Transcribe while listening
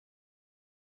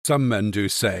Some men do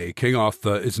say King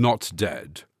Arthur is not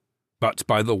dead, but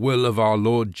by the will of our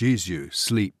Lord Jesu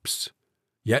sleeps,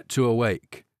 yet to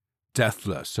awake,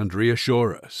 deathless and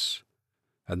reassure us.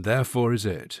 And therefore is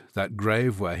it that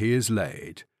grave where he is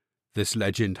laid, this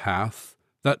legend hath,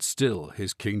 that still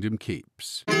his kingdom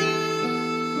keeps.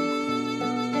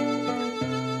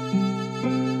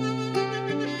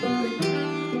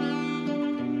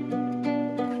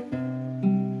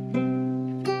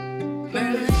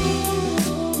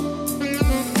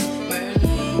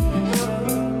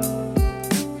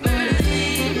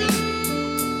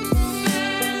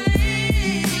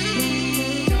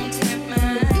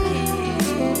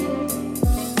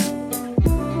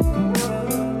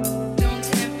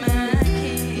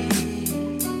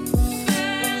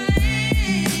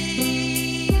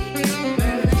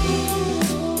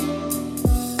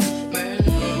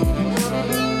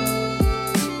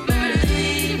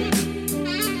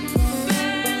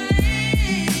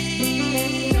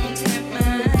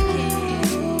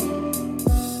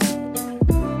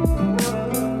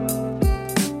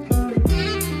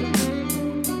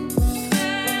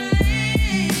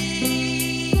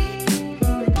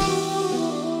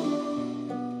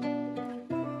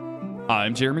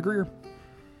 I'm Jeremy Greer.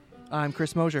 I'm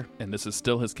Chris Mosier. And this is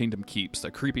Still His Kingdom Keeps,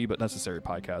 a creepy but necessary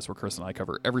podcast where Chris and I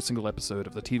cover every single episode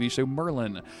of the TV show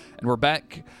Merlin. And we're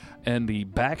back in the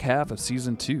back half of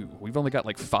Season 2. We've only got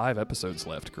like 5 episodes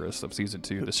left, Chris, of Season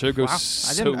 2. The show goes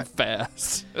so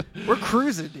fast. We're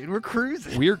cruising, dude. We're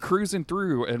cruising. We're cruising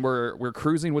through, and we're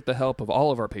cruising with the help of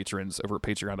all of our patrons over at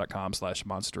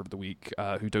patreon.com/Monster of the Week,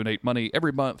 who donate money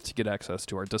every month to get access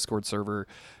to our Discord server,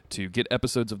 to get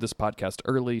episodes of this podcast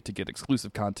early, to get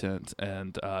exclusive content,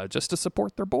 and just to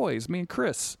support their boys, me and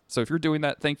Chris. So if you're doing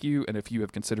that, thank you. And if you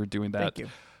have considered doing that,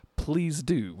 please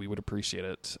do. We would appreciate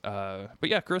it. But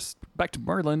yeah, Chris, back to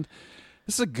Merlin.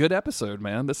 This is a good episode,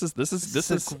 man. This is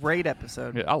a great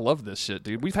episode. Yeah, I love this shit,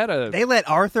 dude. They let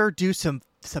Arthur do some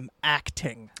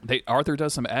acting. Arthur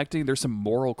does some acting. There's some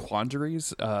moral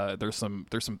quandaries. There's some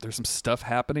stuff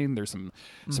happening. There's some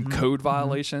code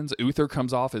violations. Uther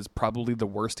comes off as probably the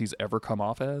worst he's ever come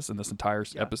off as in this entire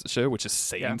episode show, which is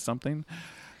saying something.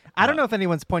 I don't know if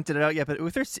anyone's pointed it out yet, but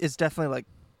Uther is definitely like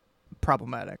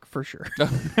problematic for sure.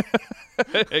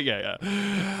 yeah.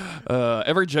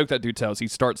 Every joke that dude tells, he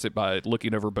starts it by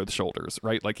looking over both shoulders,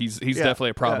 right? Like he's definitely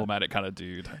a problematic kind of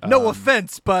dude. No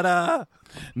offense, but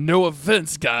no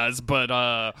offense, guys, but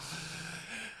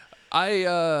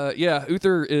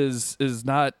Uther is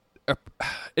not.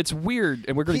 It's weird,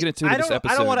 and we're going to get into it in this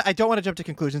episode. I don't want to jump to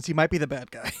conclusions. He might be the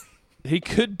bad guy. He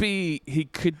could be.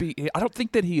 I don't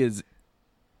think that he is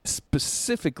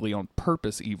specifically on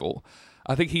purpose evil.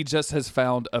 I think he just has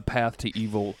found a path to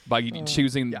evil by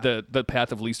choosing the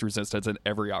path of least resistance in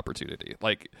every opportunity.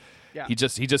 Like he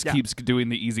just keeps doing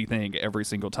the easy thing every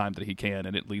single time that he can,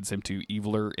 and it leads him to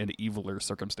eviler and eviler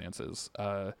circumstances. It's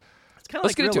kind of let's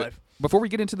like get into real life. it. Before we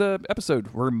get into the episode,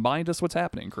 remind us what's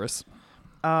happening, Chris.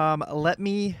 Let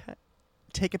me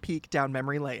take a peek down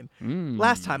memory lane.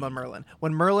 Last time on Merlin,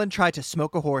 when Merlin tried to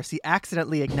smoke a horse, he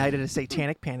accidentally ignited a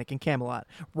satanic panic in Camelot.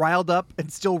 Riled up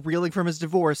and still reeling from his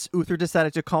divorce, Uther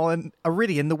decided to call in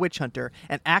Iridian the witch hunter,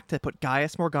 an act that put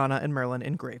Gaius, Morgana, and Merlin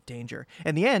in grave danger.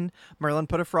 In the end, Merlin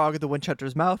put a frog in the witch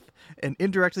hunter's mouth and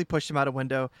indirectly pushed him out a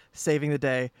window, saving the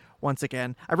day once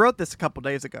again. I wrote this a couple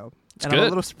days ago, and I'm a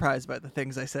little surprised by the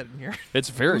things I said in here. It's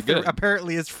very good.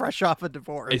 Apparently is fresh off a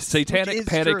divorce. A satanic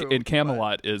panic in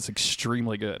Camelot is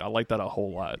extremely good. I like that a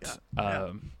whole lot.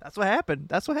 That's what happened.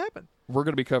 We're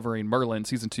going to be covering Merlin,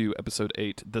 Season 2, Episode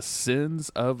 8, The Sins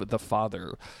of the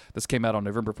Father. This came out on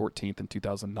November 14th in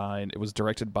 2009. It was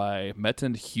directed by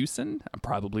Metin Hewson, I'm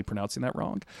probably pronouncing that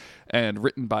wrong, and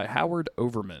written by Howard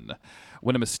Overman.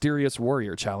 When a mysterious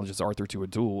warrior challenges Arthur to a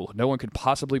duel, no one could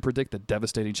possibly predict the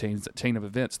devastating chain of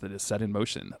events that is set in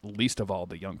motion, least of all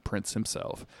the young prince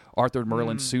himself. Arthur and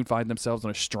Merlin soon find themselves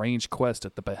on a strange quest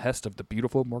at the behest of the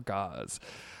beautiful Morgause.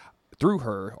 Through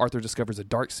her, Arthur discovers a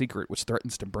dark secret which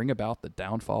threatens to bring about the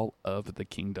downfall of the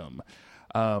kingdom.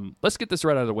 Let's get this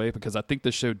right out of the way, because I think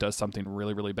this show does something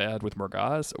really, really bad with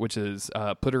Morgause, which is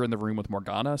put her in the room with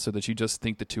Morgana so that you just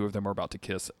think the two of them are about to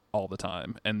kiss all the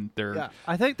time. And they're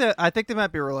I think they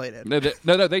might be related.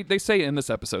 No, they say in this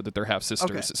episode that they're half sisters.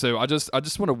 Okay. So I just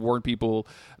want to warn people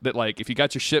that, like, if you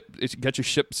got your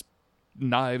ship's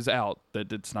knives out,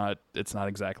 that it's not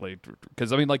exactly,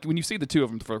 because I mean, like, when you see the two of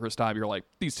them for the first time, you're like,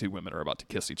 these two women are about to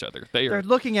kiss each other. They're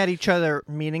looking at each other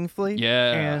meaningfully.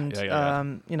 And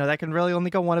that can really only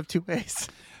go one of two ways.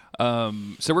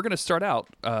 So we're going to start out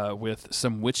with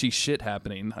some witchy shit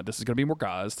happening. This is going to be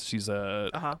Morgause. She's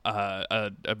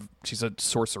she's a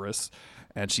sorceress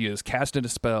and she is casting a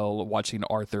spell, watching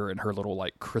Arthur and her little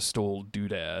like crystal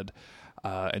doodad.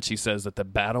 And she says that the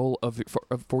battle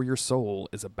for your soul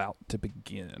is about to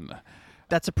begin.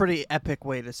 That's a pretty epic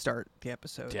way to start the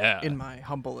episode, Yeah. in my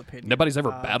humble opinion. Nobody's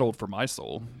ever battled for my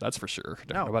soul. That's for sure.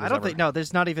 No, Nobody's I don't ever... think. No,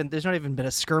 there's not even been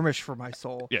a skirmish for my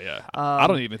soul. Yeah. I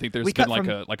don't even think there's we been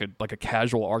cut like a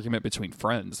casual argument between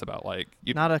friends about like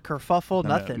not a kerfuffle,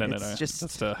 No, nothing. no. It's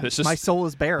just it's my soul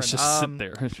is barren. Let's just sit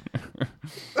there.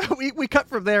 we cut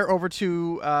from there over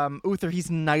to Uther.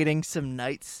 He's knighting some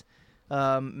knights,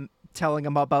 telling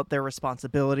them about their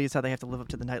responsibilities, how they have to live up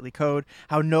to the knightly code,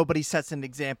 how nobody sets an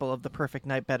example of the perfect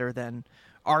knight better than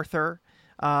Arthur.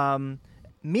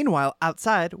 Meanwhile,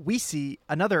 outside, we see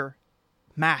another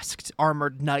masked,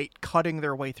 armored knight cutting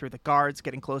their way through the guards,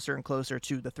 getting closer and closer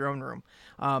to the throne room.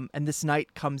 And this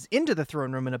knight comes into the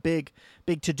throne room in a big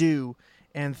to-do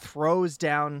and throws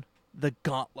down the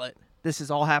gauntlet. This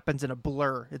all happens in a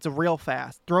blur. It's a real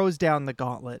fast. Throws down the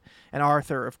gauntlet. And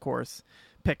Arthur, of course,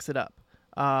 picks it up.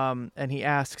 And he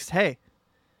asks, hey,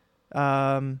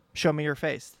 show me your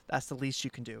face. That's the least you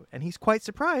can do. And he's quite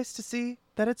surprised to see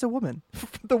that it's a woman.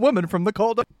 The woman from the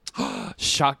cold.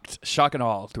 Shock and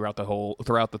awe throughout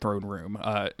the throne room,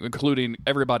 including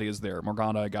everybody is there.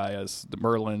 Morgana, Gaius,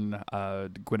 Merlin,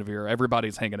 Guinevere.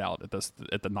 Everybody's hanging out at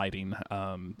the knighting.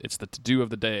 It's the to-do of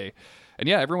the day, and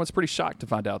yeah, everyone's pretty shocked to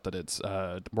find out that it's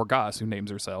Morgause who names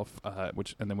herself.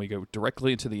 And then we go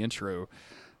directly into the intro,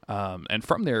 and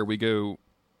from there we go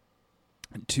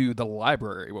to the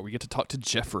library where we get to talk to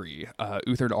Jeffrey.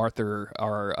 Uther and Arthur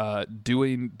are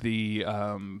doing the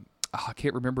I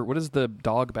can't remember, what is the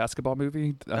dog basketball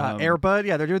movie? Air Bud.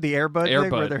 Yeah, they're doing the Air Bud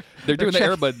thing. Where they're doing the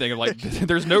Air Bud thing. Like,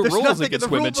 there's no rules against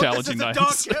women challenging knights.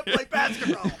 knights. A dog can't play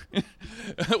basketball.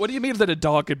 What do you mean that a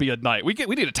dog could be a knight? We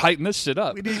need to tighten this shit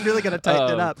up. We really got to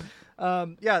tighten it up.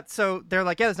 Yeah, so they're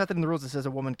like, yeah, there's nothing in the rules that says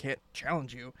a woman can't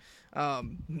challenge you.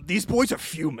 These boys are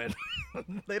fuming.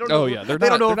 They don't know. Oh yeah, they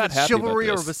don't know if it's chivalry chivalry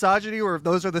or misogyny or if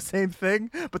those are the same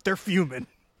thing, but they're fuming.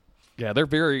 Yeah, they're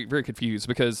very, very confused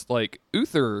because, like,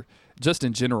 Uther, just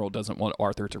in general, doesn't want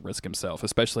Arthur to risk himself,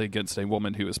 especially against a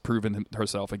woman who has proven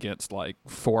herself against, like,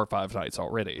 4 or 5 knights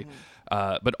already.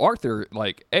 But Arthur,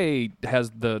 like,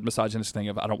 has the misogynist thing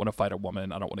of, I don't want to fight a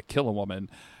woman, I don't want to kill a woman.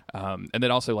 And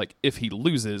then also, like, if he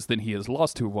loses, then he is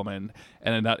lost to a woman.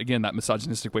 And then, that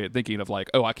misogynistic way of thinking of, like,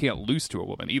 oh, I can't lose to a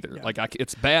woman either. Yeah. Like,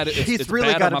 it's bad. It's really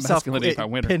bad got on my himself masculinity if I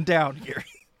win her. pinned down here.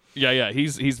 Yeah,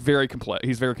 he's very complex.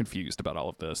 He's very confused about all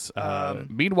of this.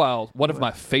 Meanwhile, one of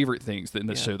my favorite things in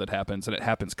this show that happens, and it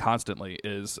happens constantly,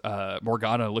 is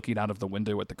Morgana looking out of the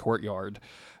window at the courtyard,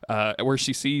 where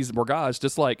she sees Morgause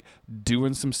just like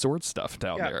doing some sword stuff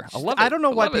down there. I love it. I don't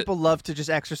know why people love to just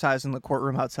exercise in the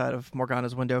courtroom outside of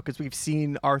Morgana's window, because we've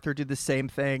seen Arthur do the same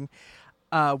thing.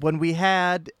 When we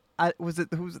had. Who was it?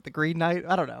 The Green Knight?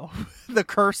 I don't know. The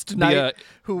cursed knight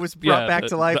who was brought back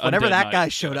to life. Whenever that guy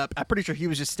showed up, I'm pretty sure he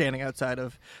was just standing outside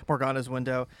of Morgana's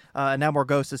window. And now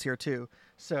Morgause is here too.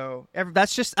 So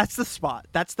that's the spot.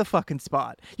 That's the fucking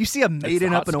spot. You see a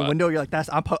maiden up in a window, you're like,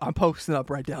 I'm posting up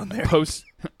right down there.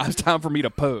 It's time for me to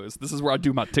pose. This is where I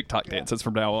do my TikTok dances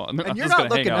from now on. And you're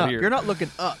not looking up. You're not looking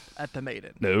up at the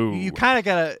maiden. No. You kind of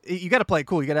gotta play it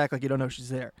cool. You gotta act like you don't know she's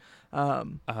there.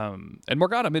 And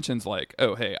Morgana mentions like,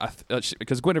 oh hey,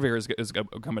 because Guinevere is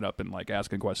coming up and like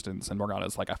asking questions, and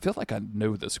Morgana's like, I feel like I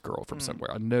know this girl from somewhere.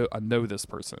 I know this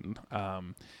person.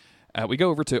 We go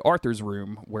over to Arthur's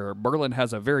room where Merlin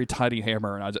has a very tiny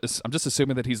hammer, and I'm just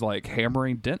assuming that he's like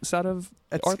hammering dents out of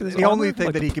Arthur's the armor. only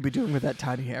thing that he could be doing with that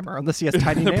tiny hammer, unless he has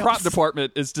tiny nails. The prop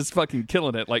department is just fucking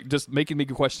killing it, like just making me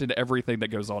question everything that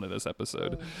goes on in this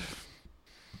episode.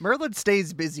 Merlin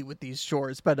stays busy with these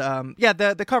chores, but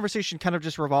the conversation kind of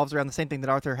just revolves around the same thing that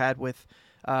Arthur had with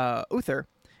Uther.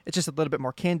 It's just a little bit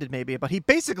more candid, maybe, but he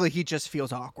just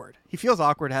feels awkward. He feels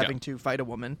awkward having to fight a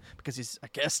woman because he's, I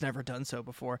guess, never done so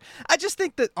before. I just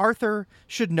think that Arthur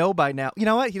should know by now. You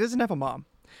know what? He doesn't have a mom,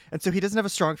 and so he doesn't have a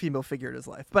strong female figure in his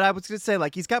life. But I was going to say,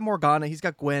 like, he's got Morgana, he's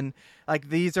got Gwen. Like,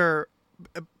 these are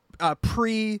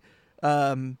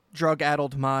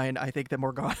drug-addled mind. I think that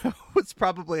Morgana was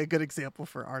probably a good example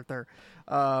for Arthur.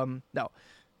 No.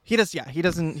 He doesn't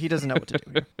know what to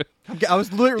do here. I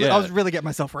was really getting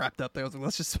myself wrapped up there. I was like,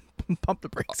 let's just pump the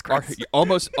brakes.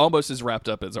 Almost as wrapped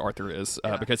up as Arthur is,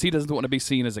 because he doesn't want to be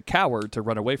seen as a coward to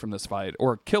run away from this fight,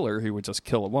 or a killer who would just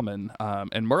kill a woman.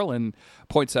 And Merlin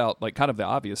points out like kind of the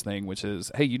obvious thing, which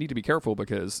is, hey, you need to be careful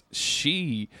because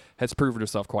she has proven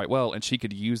herself quite well, and she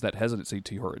could use that hesitancy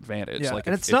to her advantage. Yeah. Like,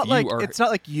 and it's not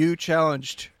like you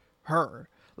challenged her.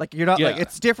 Like, you're not like,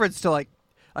 it's different to like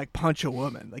punch a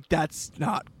woman. Like, that's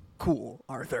not cool,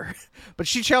 Arthur. But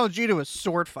she challenged you to a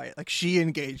sword fight. Like, she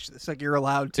engaged this. Like, you're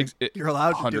allowed to. You're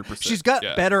allowed to do. She's got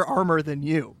better armor than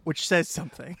you, which says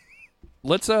something.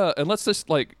 Let's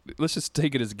just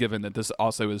take it as given that this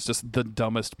also is just the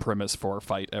dumbest premise for a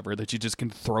fight ever, that you just can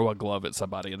throw a glove at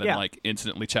somebody and then like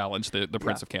instantly challenge the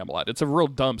Prince of Camelot. It's a real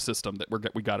dumb system that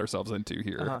we got ourselves into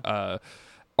here.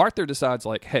 Arthur decides,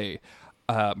 like, hey,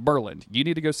 Merlin, you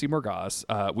need to go see Morgause.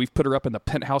 We've put her up in the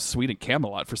penthouse suite in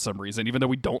Camelot for some reason, even though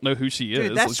we don't know who she is.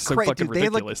 Dude, that's so fucking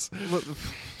ridiculous.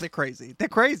 They're crazy. They're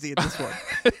crazy in this one.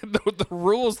 the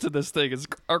rules to this thing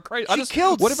are crazy. She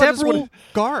killed several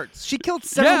guards. She killed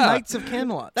several knights of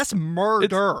Camelot. That's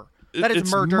murder. That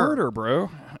is murder. Murder,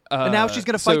 bro. And now she's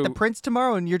going to fight the prince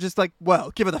tomorrow, and you're just like,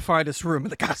 well, give her the finest room in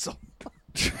the castle.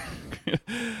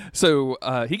 So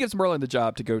he gives Merlin the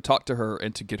job to go talk to her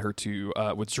and to get her to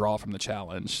withdraw from the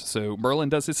challenge. So Merlin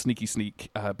does his sneaky sneak,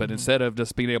 but instead of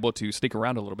just being able to sneak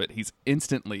around a little bit, he's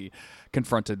instantly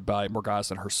confronted by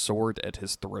Morgause and her sword at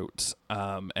his throat.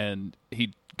 And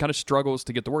he kind of struggles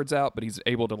to get the words out, but he's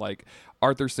able to, like,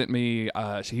 Arthur sent me,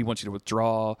 he wants you to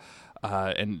withdraw,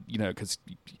 and, you know, because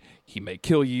he may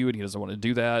kill you and he doesn't want to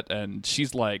do that. And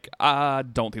she's like, I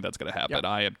don't think that's going to happen. Yep.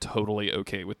 I am totally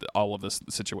okay with all of this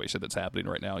situation that's happening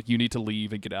right now. You need to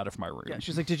leave and get out of my room. Yeah,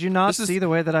 she's like, did you not see the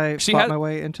way that I fought my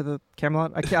way into the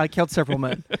Camelot? I killed several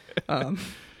men.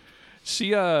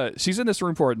 She's in this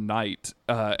room for a night,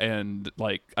 and,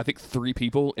 like, I think 3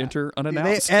 people enter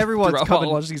unannounced. Everyone's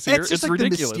coming. While she's here. It's like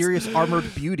ridiculous. The mysterious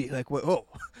armored beauty. Like, whoa,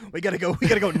 we gotta go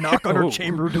knock on her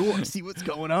chamber door and see what's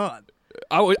going on.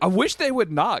 I wish they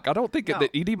would knock. I don't think that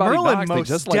anybody Merlin knocks.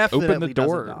 They just, like, open the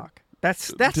door. Knock.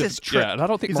 That's his trick. Yeah, and I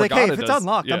don't think he's Morgana like, hey, if it's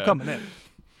unlocked, I'm coming in.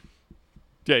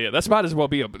 Yeah, that's might as well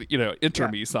be a enter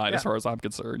me sign as far as I'm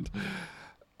concerned.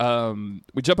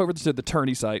 We jump over to the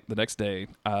tourney site the next day.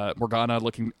 Morgana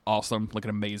looking awesome, looking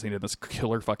amazing in this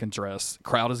killer fucking dress.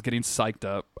 Crowd is getting psyched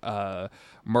up.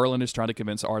 Merlin is trying to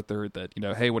convince Arthur that, you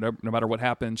know, hey, no matter what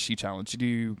happens, she challenged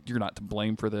you. You're not to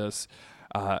blame for this.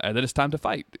 And then it's time to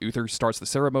fight. Uther starts the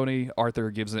ceremony.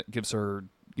 Arthur gives her,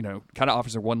 you know, kind of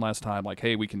offers her one last time, like,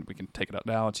 hey, we can take it out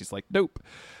now. And she's like, nope.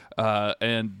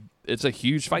 And it's a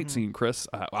huge fight scene, Chris.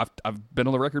 I've been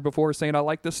on the record before saying I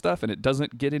like this stuff, and it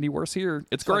doesn't get any worse here.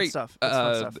 It's great. Fun stuff. It's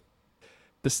fun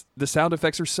stuff. The sound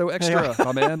effects are so extra,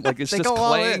 my man. Like, it's just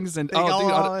clangs and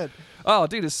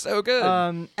dude, it's so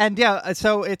good. And yeah,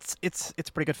 so it's a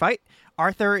pretty good fight.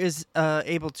 Arthur is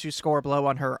able to score a blow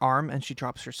on her arm, and she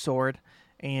drops her sword,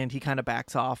 and he kind of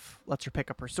backs off, lets her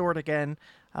pick up her sword again.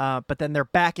 But then they're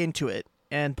back into it.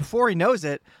 And before he knows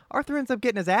it, Arthur ends up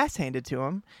getting his ass handed to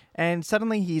him, and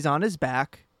suddenly he's on his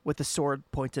back with the sword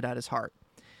pointed at his heart.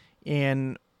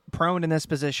 And prone in this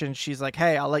position, she's like,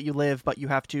 hey, I'll let you live, but you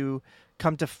have to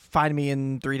come to find me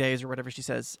in 3 days or whatever she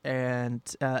says, and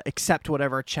accept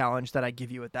whatever challenge that I give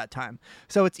you at that time.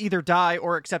 So it's either die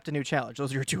or accept a new challenge.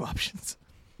 Those are your 2 options.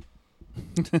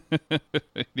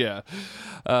 Yeah.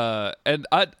 And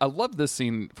I love this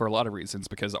scene for a lot of reasons,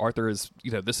 because Arthur is,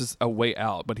 you know, this is a way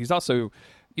out, but he's also,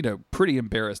 you know, pretty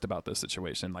embarrassed about this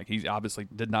situation. Like, he obviously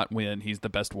did not win. He's the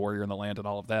best warrior in the land and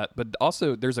all of that. But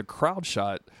also there's a crowd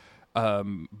shot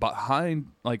behind,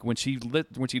 like, when she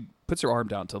puts her arm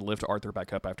down to lift Arthur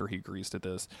back up after he agrees to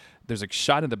this, there's a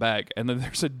shot in the back, and then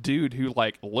there's a dude who,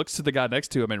 like, looks to the guy next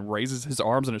to him and raises his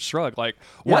arms in a shrug, like,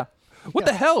 what? Yeah. What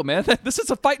the hell, man? This is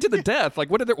a fight to the death. Like,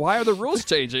 why are the rules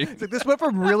changing? Like, this went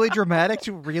from really dramatic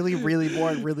to really, really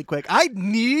boring really quick. I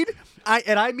mean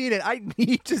it, I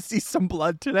need to see some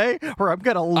blood today, or I'm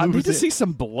going to lose it. I need to see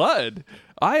some blood.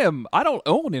 I don't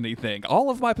own anything. All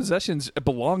of my possessions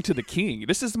belong to the king.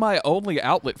 This is my only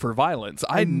outlet for violence.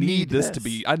 I need this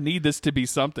to be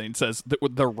something, says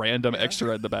the random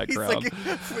extra in the background.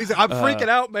 He's like, I'm freaking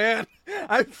out, man.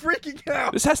 I'm freaking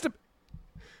out. This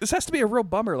has to be a real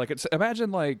bummer. Like,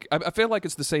 imagine, like, I feel like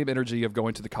it's the same energy of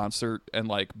going to the concert and,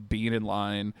 like, being in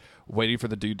line, waiting for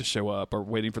the dude to show up or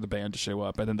waiting for the band to show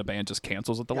up, and then the band just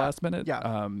cancels at the last minute.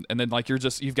 Yeah. And then, like,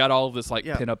 you've got all of this, like,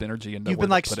 pin up energy, and you've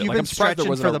been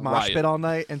stretching for the mosh pit all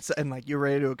night, and like, you're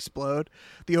ready to explode.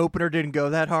 The opener didn't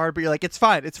go that hard, but you're like, it's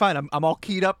fine. I'm all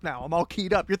keyed up now. I'm all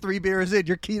keyed up. You're 3 beers in.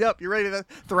 You're keyed up. You're ready to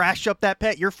thrash up that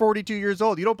pit. You're 42 years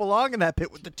old. You don't belong in that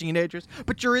pit with the teenagers,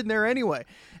 but you're in there anyway.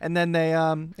 And then they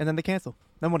cancel.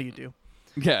 Then what do you do?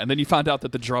 Yeah, and then you find out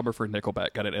that the drummer for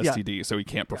Nickelback got an STD, so he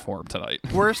can't perform tonight.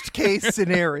 Worst case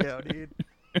scenario, dude.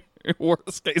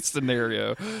 Worst case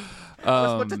scenario.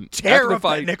 What to tear up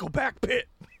that Nickelback pit.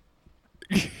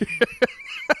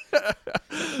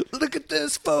 Look at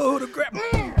this photograph.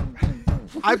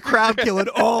 I'm crowd killing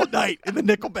all night in the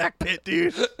Nickelback pit,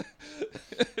 dude.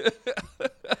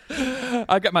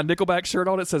 I got my Nickelback shirt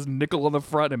on. It says Nickel on the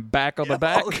front and back on the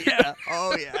back.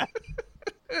 Oh yeah.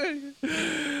 Ready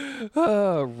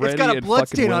It's got a and blood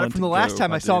fucking stain on willing it from to the last go,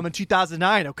 time my I saw him dude. in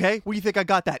 2009, okay? Where do you think I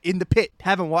got that? In the pit.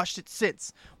 Haven't watched it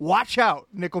since. Watch out,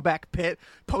 Nickelback pit.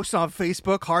 Post on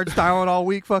Facebook, hard styling all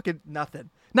week. Fucking nothing.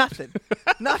 Nothing.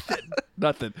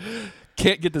 Nothing.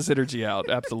 Can't get this energy out.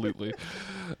 Absolutely.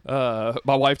 My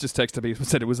wife just texted me and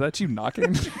said, "Was that you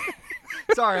knocking?"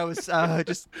 Sorry, I was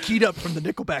just keyed up from the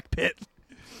Nickelback pit.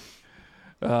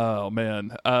 Oh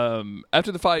man!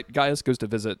 After the fight, Gaius goes to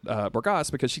visit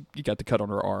Morgas because she got the cut on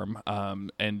her arm,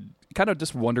 and kind of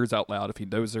just wonders out loud if he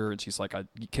knows her. And she's like, "I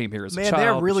came here as a child." Man,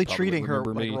 they're but really she probably treating her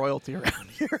wouldn't remember like me." royalty around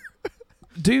here.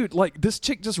 Dude, like this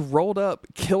chick just rolled up,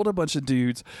 killed a bunch of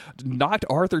dudes, knocked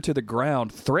Arthur to the ground,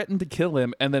 threatened to kill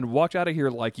him, and then walked out of here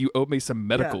like you owe me some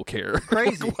medical care.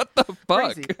 Crazy. Like, what the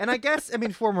fuck? Crazy. And I guess,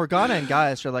 for Morgana and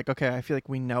Gaius are like, okay, I feel like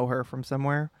we know her from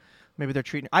somewhere. Maybe they're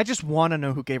treating her. I just want to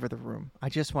know who gave her the room. I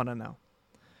just want to know.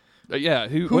 Yeah,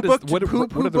 who booked, what are who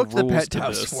the booked the rules to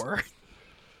penthouse this? for her?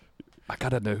 I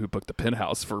gotta know who booked the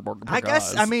penthouse for Morgas. I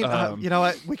guess, you know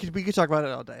what? We could talk about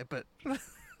it all day, but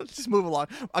let's just move along.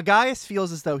 Gaius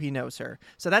feels as though he knows her.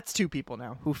 So that's two people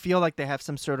now who feel like they have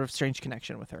some sort of strange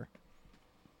connection with her.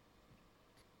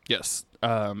 Yes,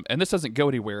 and this doesn't go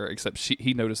anywhere except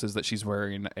he notices that she's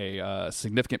wearing a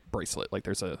significant bracelet. Like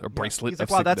there's a bracelet. He's like,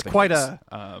 of wow, that's quite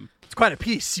significance. it's quite a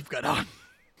piece you've got on.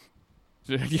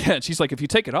 Yeah, and she's like, if you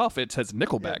take it off, it says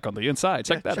Nickelback on the inside.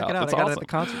 Check that Check out. it out. That's I got awesome. it at the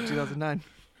concert in 2009.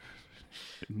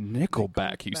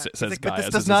 Nickelback, he says He's like, but Gaius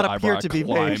this does as not his appear eyebrow to be made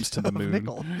climbs to the of moon.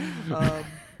 nickel.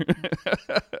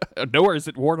 Nowhere is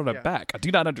it worn on a back. I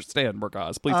do not understand,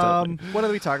 Morgas. Please tell me. What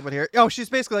are we talking about here? Oh, she's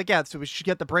basically like, yeah, so we should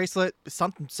get the bracelet.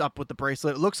 Something's up with the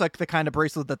bracelet. It looks like the kind of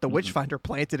bracelet that the Witchfinder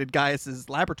planted in Gaius's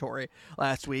laboratory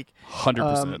last week.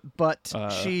 100%. But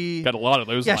she got a lot of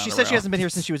those. Yeah, lying she said she around. hasn't been here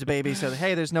since she was a baby. So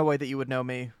hey, there's no way that you would know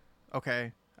me.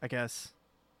 Okay, I guess.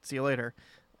 See you later.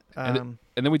 And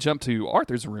then we jump to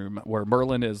Arthur's room where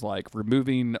Merlin is like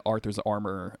removing Arthur's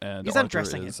armor and he's Arthur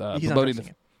undressing is him. He's bemoaning undressing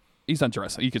him. He's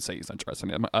undressing. You could say he's undressing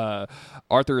him.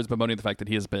 Arthur is bemoaning the fact that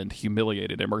he has been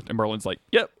humiliated, and Merlin's like,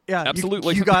 "Yep, Yeah,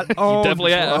 absolutely. You got owned, you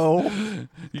definitely bro. have.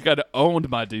 You got owned,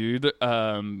 my dude."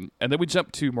 And then we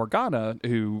jump to Morgana,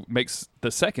 who makes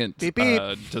the second Beep, beep.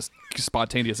 just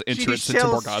spontaneous She entrance into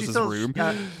yells- Morgana's she still, room.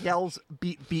 yells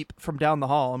beep beep from down the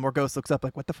hall, and Morgause looks up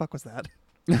like, "What the fuck was that?"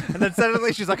 And then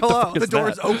suddenly she's like, "Hello!" The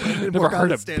door's open, and Never heard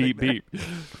Morgana's of standing beep there.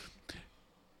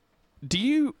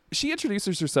 beep. She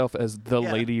introduces herself as the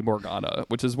Lady Morgana,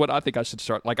 which is what I think I should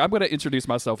start. Like, I'm going to introduce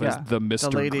myself as the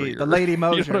Mr. Greer. the Lady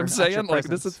Mosier. You know what I'm saying? at your Like,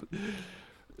 this presence. is.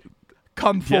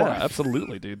 Come forth. Yeah,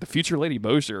 absolutely, dude. The future Lady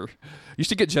Mosier. You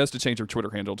should get Jess to change her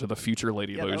Twitter handle to the future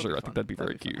Lady Yeah, that would Mosier. be I fun. think that'd be very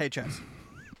fun. cute. Hey, Jess.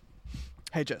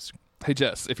 Hey, Jess. Hey,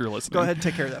 Jess, if you're listening. Go ahead and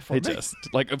take care of that for Hey, me. Jess.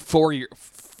 Like 4 years.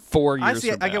 4 years I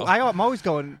see. from now. I'm always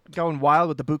going wild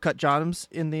with the bootcut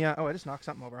Johnums in the. I just knocked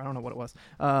something over. I don't know what it was.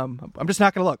 I'm just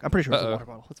not gonna look. I'm pretty sure it was a water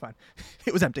bottle. It's fine.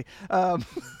 It was empty.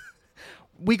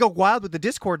 We go wild with the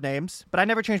Discord names, but I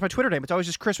never change my Twitter name. It's always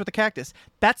just Chris with a cactus.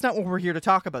 That's not what we're here to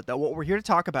talk about, though. What we're here to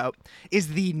talk about is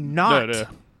the not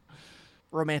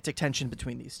romantic tension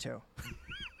between these two.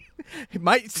 It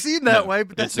might seem that way,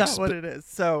 but that's not what it is.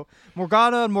 So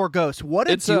Morgana and Morgause, what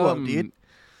a duo, dude.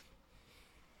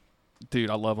 Dude,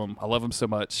 I love them. I love them so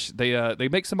much. They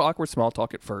make some awkward small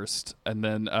talk at first, and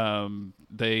then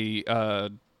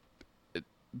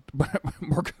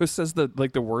Morgause says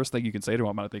the worst thing you can say to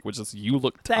him, I think, which is "You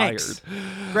look Thanks.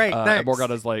 tired." Great, thanks. And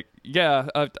Morgana's like, "Yeah,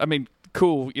 I mean,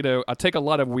 cool. You know, I take a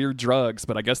lot of weird drugs,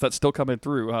 but I guess that's still coming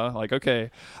through, huh? Like,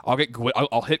 okay, I'll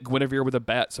hit Guinevere with a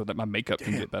bat so that my makeup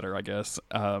can get better, I guess."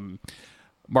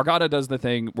 Morgana does the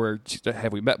thing where,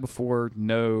 have we met before?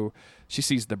 No. She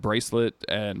sees the bracelet,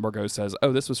 and Morgause says,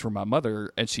 "Oh, this was from my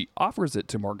mother," and she offers it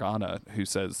to Morgana, who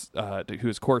says, who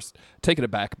is, of course, taken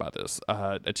aback by this,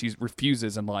 and she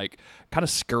refuses and like kind of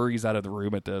scurries out of the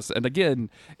room at this. And again,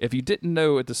 if you didn't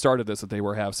know at the start of this that they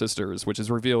were half sisters, which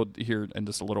is revealed here in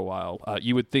just a little while,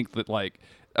 you would think that like.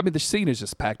 I mean, the scene is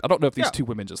just packed. I don't know if these two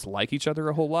women just like each other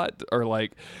a whole lot, or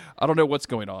like, I don't know what's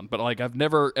going on, but like, I've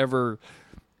never ever.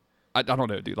 I don't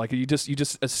know, dude. Like you just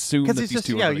assume that these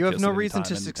two are you have kiss no at any reason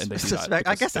time, to and they do not, suspect.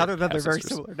 I because guess other than they're very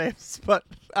half-sisters. similar names, but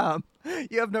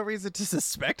you have no reason to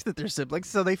suspect that they're siblings.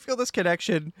 So they feel this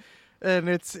connection, and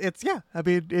it's yeah. I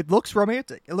mean, it looks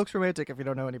romantic. It looks romantic if you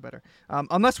don't know any better.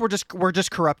 Unless we're just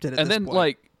corrupted at And this then point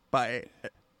like by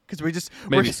because we just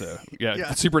maybe we're, so. Yeah,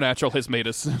 Yeah. Supernatural has made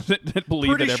us believe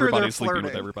pretty that sure they're everybody's sleeping flirting.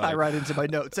 with everybody. I write into my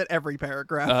notes at every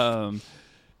paragraph.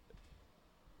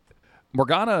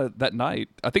 Morgana that night,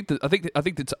 I think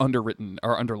it's underwritten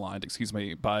or underlined, excuse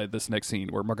me, by this next scene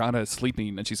where Morgana is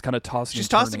sleeping and she's kind of tossing. She's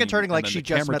tossing and turning like she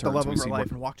just met the turns, love of her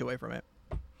life and walked away from it.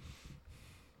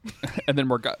 And then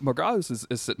Morgana is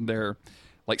sitting there,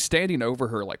 like standing over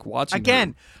her, like watching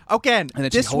again. her. And then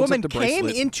this woman the came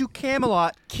into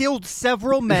Camelot, killed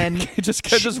several men, just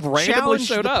randomly challenged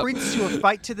showed the up. prince to a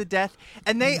fight to the death.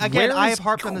 And they again, I have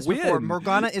harped on this before.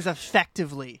 Morgana is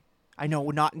effectively, I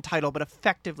know, not in title, but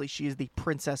effectively, she is the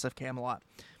princess of Camelot.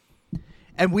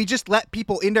 And we just let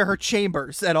people into her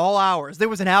chambers at all hours. There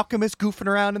was an alchemist goofing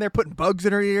around in there, putting bugs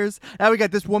in her ears. Now we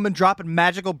got this woman dropping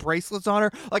magical bracelets on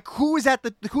her. Like, who's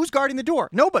guarding the door?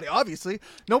 Nobody, obviously.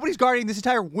 Nobody's guarding this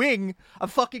entire wing of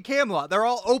fucking Camelot. They're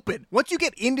all open. Once you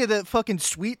get into the fucking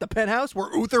suite, the penthouse, where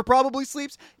Uther probably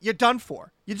sleeps, you're done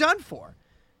for. You're done for.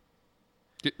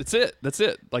 That's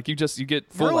it. Like, you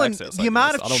get full Merlin, access. the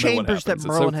amount of chambers that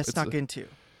Merlin has snuck into.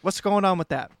 What's going on with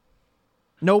that?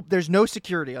 Nope, there's no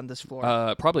security on this floor.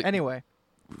 Probably. Anyway,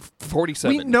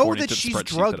 47. we know that she's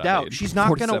drugged out. She's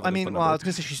not gonna. I mean, well, I was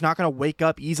gonna say she's not gonna wake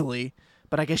up easily,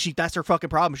 but I guess that's her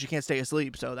fucking problem. She can't stay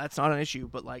asleep, so that's not an issue.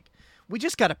 But like, we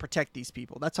just gotta protect these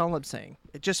people. That's all I'm saying.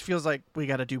 It just feels like we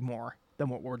gotta do more than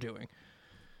what we're doing.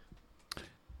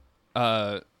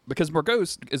 Because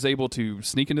Morgause is able to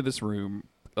sneak into this room,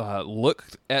 look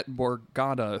at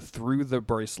Morgana through the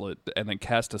bracelet, and then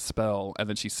cast a spell, and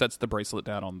then she sets the bracelet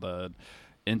down on the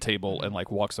end table and like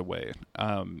walks away.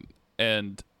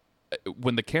 And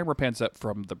when the camera pans up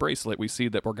from the bracelet, we see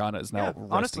that Morgana is now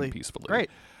resting peacefully.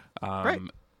 Great. And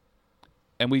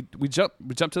we jump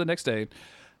to the next day.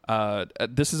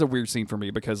 This is a weird scene for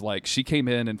me because like she came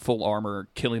in full armor,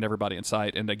 killing everybody in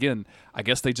sight, and again, I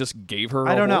guess they just gave her.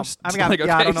 I don't know. I mean, like,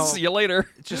 okay, I don't know. See you later.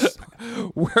 It's just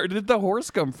where did the horse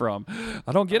come from?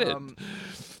 I don't get it.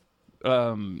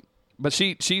 But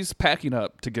she's packing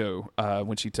up to go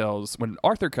when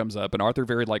Arthur comes up, and Arthur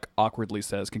very like awkwardly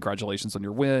says, "Congratulations on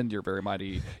your win. You're very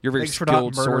mighty. You're very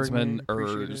skilled swordsman or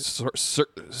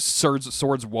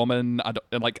swordswoman."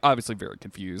 And like obviously very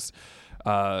confused.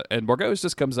 And Morgause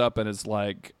just comes up and is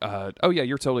like, "Oh yeah,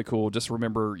 you're totally cool. Just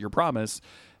remember your promise."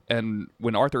 And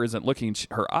when Arthur isn't looking,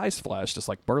 her eyes flash just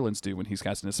like Merlin's do when he's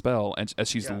casting a spell, and as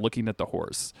she's looking at the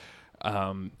horse.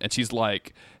 And she's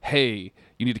like, "Hey,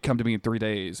 you need to come to me in 3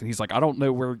 days." And he's like, "I don't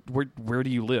know where do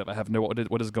you live? I have no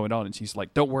what is going on." And she's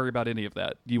like, "Don't worry about any of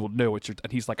that. You will know what you're."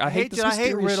 And he's like, "I hate this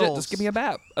mysterious shit. Just give me a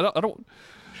map.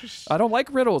 I don't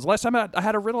like riddles. Last time I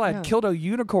had a riddle, I had killed a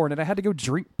unicorn and I had to go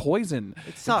drink poison.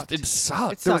 It sucked. It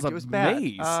sucked. It was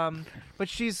bad. But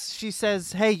she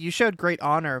says, "Hey, you showed great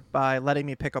honor by letting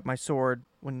me pick up my sword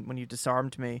when you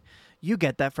disarmed me. You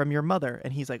get that from your mother."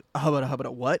 And he's like, "How about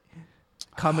a what?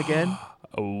 Come again?"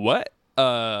 What?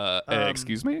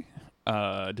 Excuse me?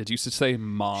 Did you say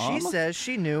mom? She says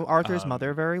she knew Arthur's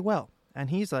mother very well. And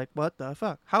he's like, "What the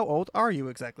fuck? How old are you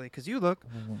exactly? Because you look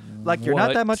like you're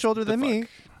not that much older than me.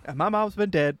 And my mom's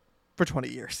been dead for 20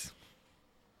 years.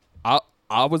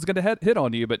 I was going to hit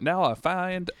on you, but now I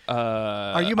find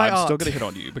are you my aunt? I'm still going to hit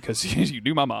on you because you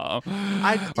knew my mom.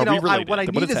 What I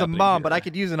need is a mom, here? But I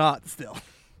could use an aunt still.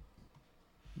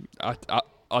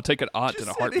 I'll take an aunt in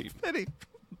a heartbeat. Any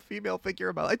female figure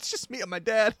about it's just me and my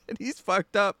dad, and he's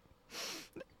fucked up.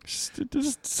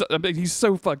 I mean, he's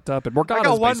so fucked up, and Morgana's I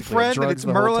got one basically friend, on and it's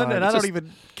Merlin, and I don't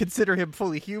even consider him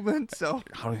fully human. So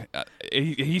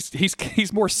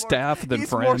he's more staff than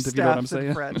friend. If you know what I'm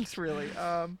saying. Friends, really.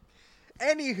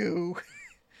 Anywho,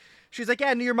 she's like, "Yeah,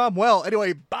 I knew your mom well.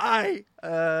 Anyway, bye."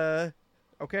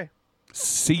 Okay.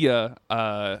 See ya.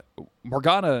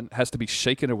 Morgana has to be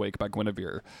shaken awake by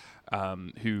Guinevere,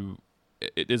 who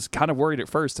is kind of worried at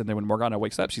first, and then when Morgana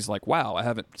wakes up, she's like, "Wow, I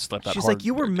haven't slept that hard." She's like,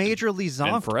 "You were majorly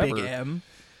zonked, forever. Big M."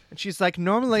 And she's like,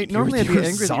 "Normally I'd be angry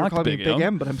that you're calling me Big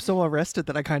M, but I'm so arrested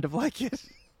that I kind of like it."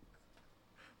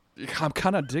 I'm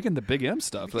kind of digging the Big M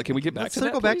stuff. Like, can we get back to that? Let's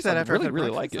circle back to that after I really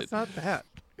like it. It's not bad.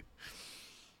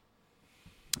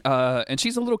 And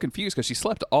she's a little confused because she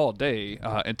slept all day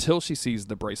until she sees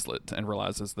the bracelet and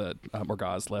realizes that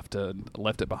Morgause left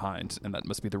it behind, and that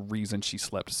must be the reason she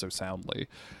slept so soundly.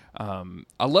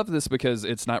 I love this because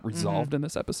it's not resolved in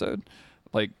this episode.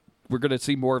 Like, we're going to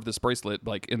see more of this bracelet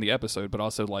like in the episode, but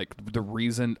also like the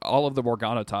reason all of the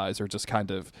Morgana ties are just kind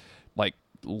of like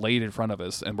laid in front of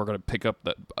us, and we're going to pick up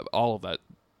all of that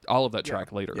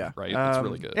track later, right? It's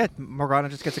really good. Yeah, Morgana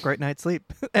just gets a great night's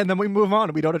sleep, and then we move on,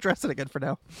 and we don't address it again for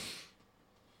now.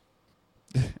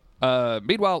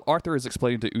 Meanwhile, Arthur is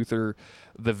explaining to Uther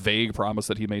the vague promise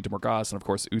that he made to Morgause, and of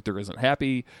course, Uther isn't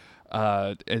happy.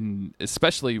 And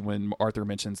especially when Arthur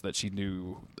mentions that she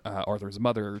knew Arthur's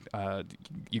mother,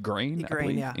 Igraine.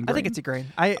 Igraine, yeah. Igraine? I think it's Igraine.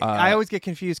 I always get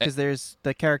confused because there's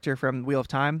the character from Wheel of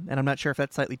Time, and I'm not sure if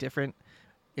that's slightly different.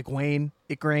 Igraine.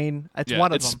 It's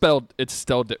one of them. It's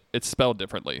spelled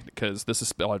differently because this is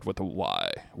spelled with a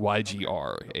Y.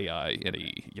 Ygraine.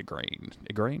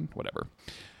 Igraine, whatever.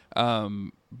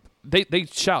 They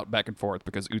shout back and forth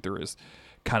because Uther is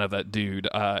kind of that dude,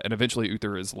 and eventually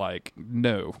Uther is like,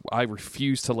 "No, I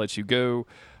refuse to let you go.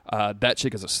 That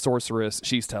chick is a sorceress.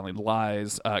 She's telling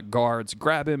lies. Guards,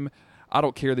 grab him. I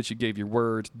don't care that you gave your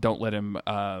word. Don't let him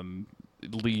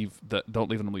leave. Don't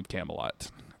leave him leave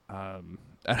Camelot."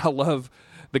 And I love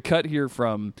the cut here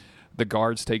from the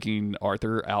guards taking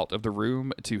Arthur out of the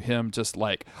room to him just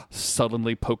like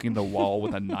suddenly poking the wall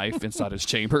with a knife inside his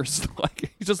chambers.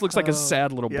 Like he just looks like a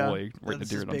sad little boy right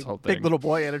during this whole thing. Big little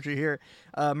boy energy here.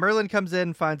 Merlin comes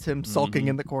in, finds him sulking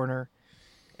in the corner,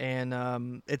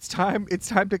 and it's time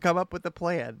to come up with a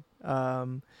plan.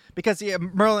 Because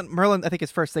Merlin, I think his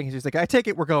first thing is he's like, I take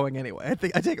it we're going anyway.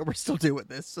 I take it we're still doing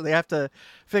this. So they have to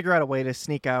figure out a way to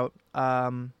sneak out.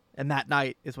 And that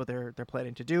night is what they're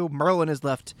planning to do. Merlin is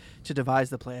left to devise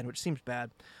the plan, which seems bad.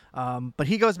 But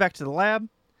he goes back to the lab,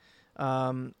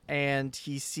 and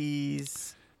he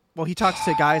sees... Well, he talks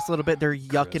to Gaius a little bit. They're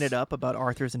yucking it up about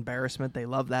Arthur's embarrassment. They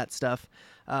love that stuff.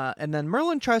 And then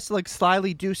Merlin tries to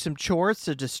slyly do some chores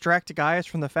to distract Gaius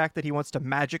from the fact that he wants to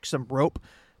magic some rope,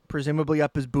 presumably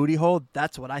up his booty hole.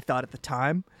 That's what I thought at the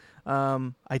time.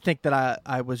 I think that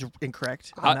I was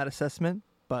incorrect on that assessment,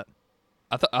 but...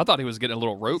 I thought he was getting a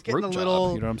little rope job. You know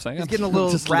what I'm saying? He's getting a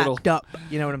little wrapped up.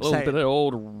 You know what I'm saying? A little bit of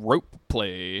old rope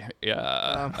play.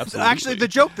 Yeah, absolutely. Actually, the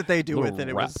joke that they do with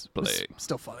it was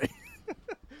still funny.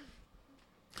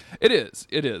 It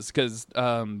is because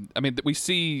I mean we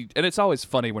see, and it's always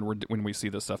funny when we see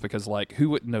this stuff because like who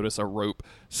wouldn't notice a rope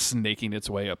snaking its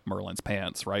way up Merlin's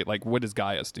pants, right? Like what is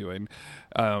Gaius doing?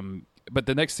 But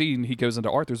the next scene he goes into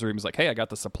Arthur's room. He's like, "Hey, I got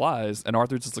the supplies," and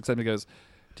Arthur just looks at him and goes,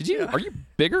 Are you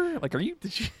bigger? Like, are you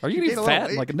getting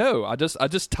fat? Like, no, I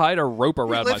just tied a rope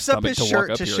around my stomach to walk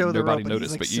up here and nobody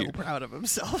noticed but you. He's so proud of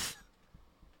himself.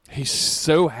 He's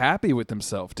so happy with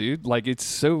himself, dude. Like, he's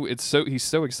so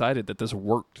excited that this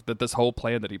worked, that this whole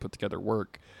plan that he put together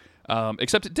worked.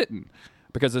 Except it didn't,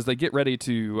 because as they get ready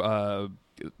the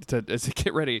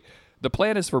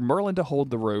plan is for Merlin to hold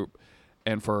the rope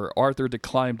and for Arthur to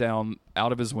climb down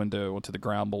out of his window onto the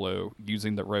ground below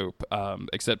using the rope.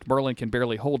 Except Merlin can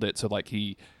barely hold it, so like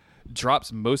he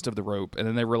drops most of the rope, and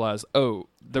then they realize,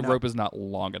 the rope is not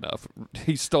long enough.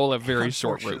 He stole a very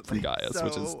short rope from Gaius,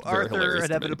 which is very hilarious. Arthur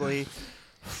inevitably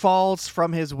falls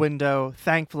from his window.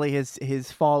 Thankfully,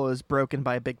 his fall is broken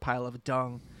by a big pile of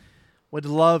dung. Would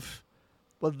love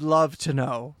to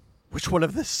know which one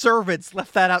of the servants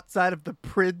left that outside of the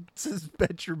prince's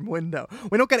bedroom window.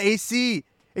 We don't got AC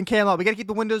in Camelot. We got to keep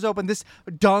the windows open. This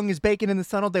dung is baking in the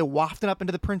sun all day, wafting up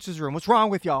into the prince's room. What's wrong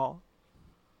with y'all?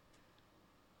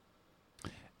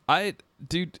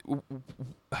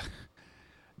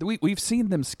 We've seen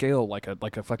them scale like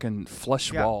a fucking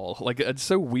flush wall. Like it's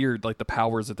so weird, like the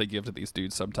powers that they give to these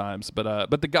dudes sometimes.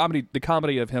 But the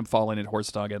comedy of him falling in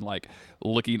horse dung and like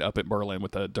looking up at Merlin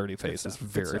with a dirty face is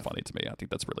very funny to me. I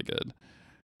think that's really good.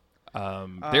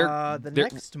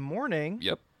 Next morning,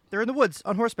 yep, they're in the woods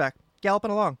on horseback,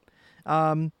 galloping along.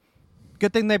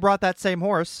 Good thing they brought that same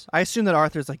horse. I assume that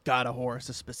Arthur's got a horse,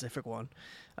 a specific one.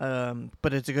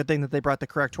 But it's a good thing that they brought the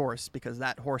correct horse because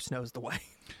that horse knows the way.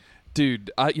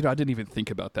 Dude, I didn't even think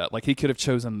about that. Like he could have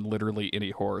chosen literally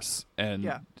any horse,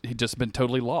 and he'd just been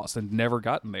totally lost and never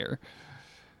gotten there.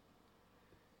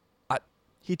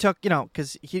 He took,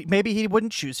 because maybe he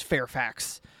wouldn't choose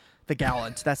Fairfax the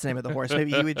Gallant. That's the name of the horse.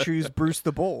 Maybe he would choose Bruce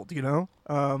the Bold.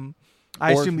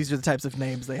 I assume these are the types of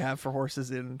names they have for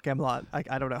horses in Camelot.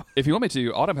 I don't know. If you want me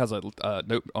to, Autumn has a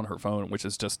note on her phone, which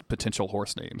is just potential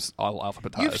horse names, all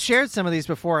alphabetized. You've shared some of these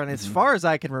before, and as far as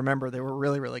I can remember, they were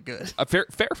really, really good.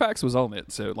 Fairfax was on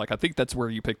it, so I think that's where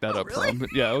you picked that up really? from.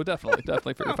 Yeah,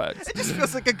 definitely Fairfax. It just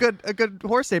feels like a good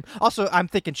horse name. Also, I'm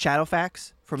thinking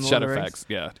Shadowfax from Lord of the Rings. Shadowfax,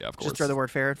 yeah, of course. Just throw the word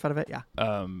fair in front of it, yeah.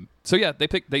 So yeah,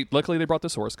 luckily they brought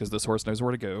this horse because this horse knows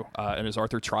where to go. And as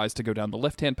Arthur tries to go down the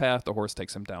left-hand path, the horse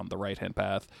takes him down the right-hand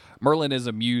path. Merlin is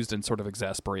amused and sort of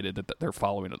exasperated that they're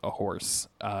following a horse.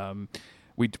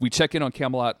 We check in on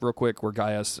Camelot real quick, where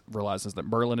Gaius realizes that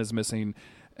Merlin is missing,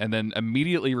 and then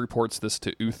immediately reports this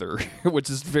to Uther, which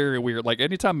is very weird. Like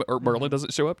anytime Merlin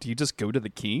doesn't show up, do you just go to the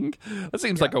king? That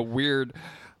seems like a weird.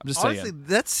 I'm just Honestly, saying.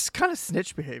 That's kind of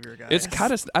snitch behavior, guys. It's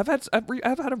kind of. I've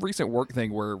had a recent work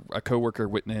thing where a coworker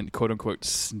went and quote unquote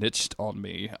snitched on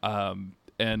me.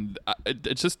 and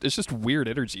it's just weird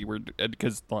energy.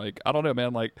 Because like I don't know,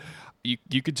 man. Like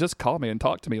you could just call me and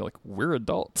talk to me like we're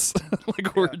adults,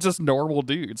 like we're just normal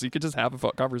dudes. You could just have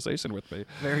a conversation with me.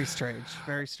 Very strange.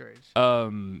 Very strange.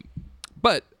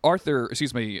 But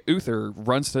Uther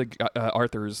runs to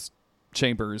Arthur's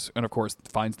chambers and of course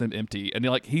finds them empty, and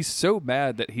he's so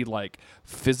mad that he like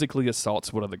physically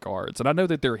assaults one of the guards. And I know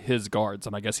that they're his guards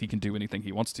and I guess he can do anything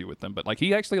he wants to with them, but like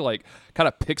he actually like kind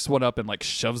of picks one up and like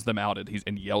shoves them out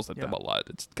and yells at them a lot.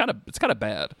 It's kind of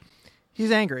bad.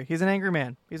 He's angry. He's an angry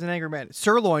man.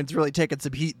 Sirloin's really taking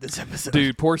some heat this episode.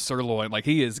 Dude, poor Sirloin. Like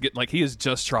he is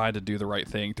just trying to do the right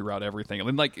thing throughout everything.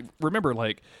 And like remember,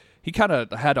 like he kind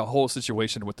of had a whole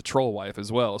situation with the troll wife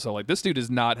as well. So like this dude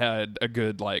has not had a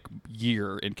good like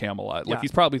year in Camelot. Like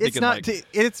he's probably thinking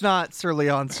it's not Sir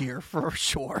Leon's year for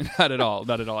sure. Not at all.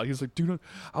 He's like, dude,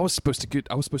 I was supposed to get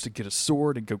a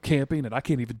sword and go camping, and I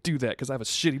can't even do that because I have a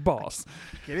shitty boss.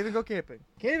 Can't even go camping.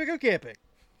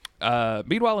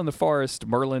 Meanwhile, in the forest,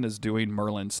 Merlin is doing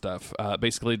Merlin stuff,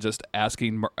 basically just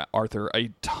asking Arthur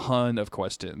a ton of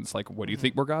questions. Like, what do you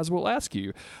think Morgause will ask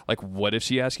you? Like, what if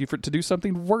she asks you to do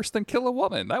something worse than kill a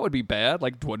woman? That would be bad.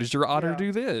 Like, what does your honor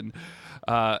do then?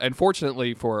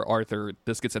 Unfortunately for Arthur,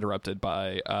 this gets interrupted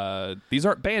by, these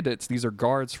aren't bandits. These are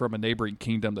guards from a neighboring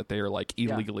kingdom that they are, like,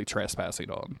 illegally trespassing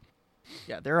on.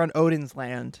 Yeah, they're on Odin's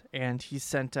land, and he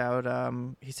sent out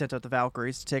the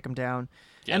Valkyries to take them down.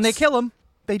 Yes. And they kill him.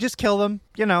 They just kill them,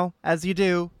 as you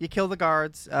do. You kill the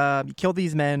guards. You kill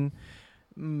these men.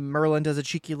 Merlin does a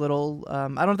cheeky little...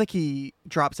 I don't think he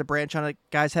drops a branch on a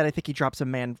guy's head. I think he drops a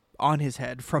man on his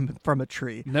head from a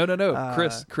tree. No.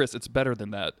 Chris, it's better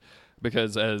than that.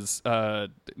 Because as,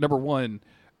 number one,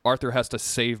 Arthur has to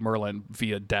save Merlin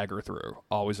via dagger throw.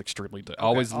 Always extremely...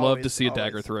 always love to see a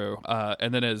dagger throw.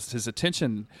 And then as his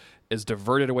attention is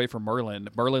diverted away from Merlin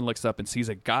looks up and sees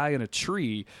a guy in a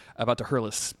tree about to hurl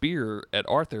a spear at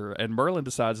Arthur, and Merlin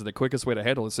decides that the quickest way to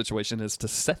handle the situation is to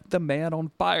set the man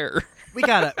on fire. We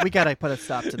gotta put a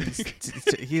stop to this.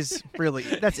 He's really,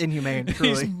 that's inhumane. Truly.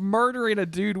 He's murdering a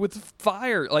dude with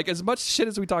fire. Like, as much shit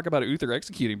as we talk about Uther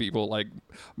executing people, like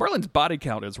Merlin's body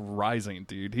count is rising,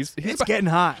 dude. He's getting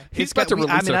high. He's about to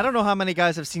release. I don't know how many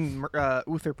guys have seen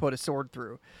Uther put a sword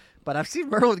through. But I've seen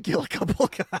Merlin kill a couple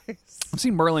guys. I've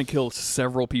seen Merlin kill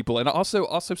several people, and also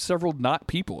several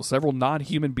several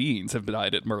non-human beings have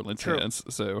died at Merlin's hands.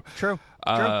 So True.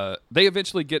 They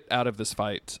eventually get out of this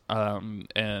fight,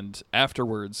 and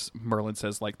afterwards, Merlin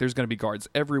says, like, there's going to be guards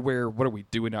everywhere. What are we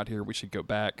doing out here? We should go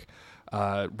back.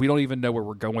 We don't even know where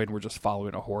we're going. We're just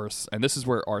following a horse. And this is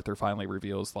where Arthur finally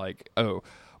reveals, like, oh,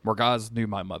 Morgause knew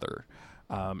my mother.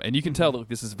 And you can tell that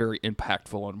this is very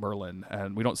impactful on Merlin,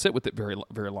 and we don't sit with it very,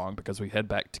 very long because we head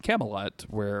back to Camelot,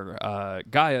 where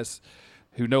Gaius,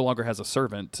 who no longer has a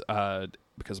servant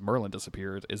because Merlin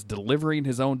disappeared, is delivering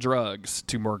his own drugs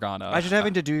to Morgana. Imagine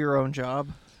having to do your own job.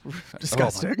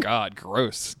 Disgusting. Oh my God,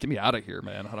 gross! Get me out of here,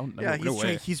 man. I don't know. Yeah, no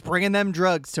way. He's bringing them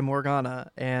drugs to Morgana,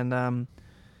 and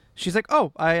she's like,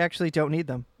 "Oh, I actually don't need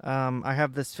them. I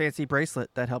have this fancy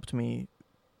bracelet that helped me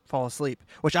fall asleep,"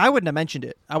 which I wouldn't have mentioned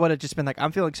it. I would have just been like,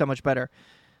 I'm feeling so much better.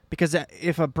 Because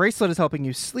if a bracelet is helping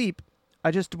you sleep,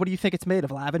 what do you think it's made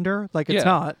of? Lavender? Like, it's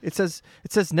not. It says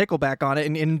Nickelback on it,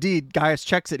 and indeed, Gaius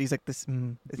checks it. He's like, it's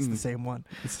the same one.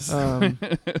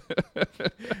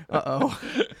 Uh-oh.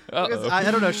 Because,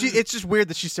 I don't know. It's just weird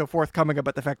that she's so forthcoming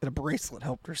about the fact that a bracelet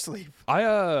helped her sleep.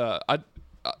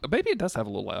 Maybe it does have a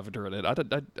little lavender in it.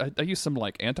 I use some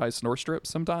like anti-snore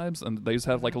strips sometimes, and they just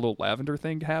have like a little lavender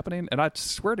thing happening. And I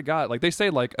swear to God, like they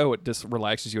say like, oh, it just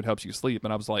relaxes you and helps you sleep.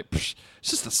 And I was like, it's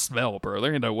just the smell, bro.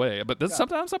 There ain't no way. But then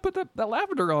sometimes I put that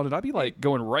lavender on and I'd be like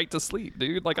going right to sleep,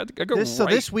 dude. Like I go right. So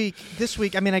this week,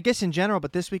 I mean, I guess in general,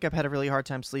 but this week I've had a really hard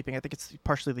time sleeping. I think it's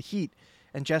partially the heat.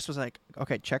 And Jess was like,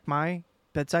 okay, check my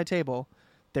bedside table.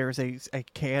 There's a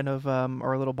can of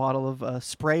or a little bottle of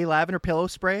lavender pillow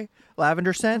spray,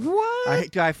 lavender scent.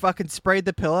 What? I fucking sprayed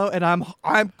the pillow and I'm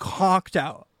conked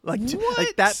out. Like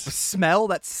that smell,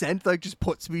 that scent, like just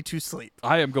puts me to sleep.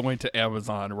 I am going to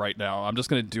Amazon right now. I'm just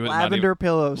going to do it. Lavender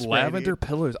pillow spray. Lavender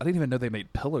pillows. I didn't even know they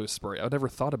made pillow spray. I never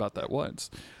thought about that once.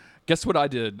 Guess what I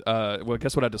did?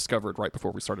 Guess what I discovered right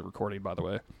before we started recording, by the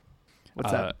way.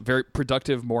 What's that? Very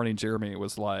productive morning Jeremy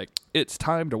was like, it's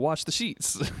time to wash the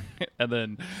sheets. And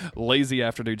then lazy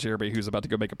afternoon Jeremy, who's about to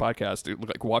go make a podcast,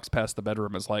 like walks past the bedroom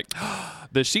and is like,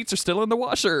 the sheets are still in the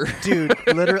washer. Dude,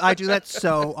 literally, I do that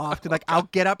so often. Like, I'll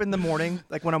get up in the morning,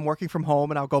 like when I'm working from home,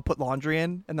 and I'll go put laundry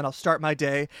in, and then I'll start my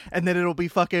day, and then it'll be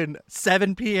fucking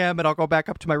 7 p.m., and I'll go back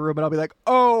up to my room, and I'll be like,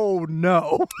 oh,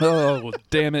 no. Oh,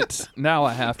 damn it. Now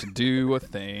I have to do a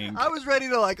thing. I was ready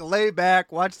to, like, lay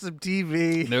back, watch some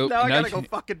TV. Nope. Now I gotta go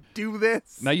fucking do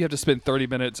this. Now you have to spend 30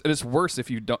 minutes, and it's worse if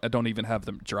you don't even have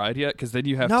them dried yet, because then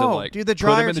you have to like dude, the put them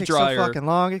dryer in the takes dryer, so fucking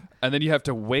long. and then you have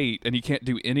to wait, and you can't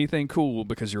do anything cool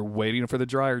because you're waiting for the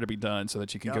dryer to be done so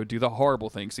that you can go do the horrible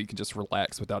thing, so you can just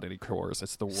relax without any chores.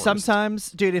 It's the worst.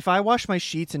 Sometimes, dude, if I wash my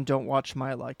sheets and don't watch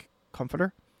my like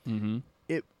comforter,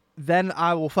 then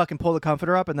I will fucking pull the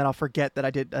comforter up, and then I'll forget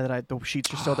that the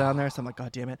sheets are still down there. So I'm like,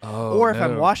 God damn it. Or if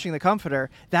I'm washing the comforter,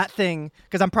 that thing,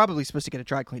 because I'm probably supposed to get it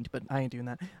dry cleaned, but I ain't doing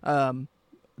that.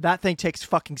 That thing takes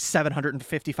fucking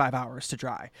 755 hours to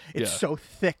dry. It's so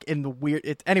thick and the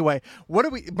weird. Anyway,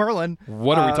 Merlin?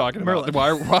 What are we talking Merlin.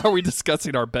 about? Why are we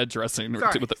discussing our bed dressing with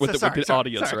the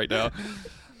audience right now?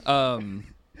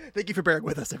 Thank you for bearing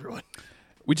with us, everyone.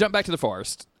 We jump back to the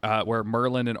forest where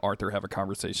Merlin and Arthur have a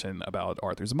conversation about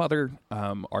Arthur's mother.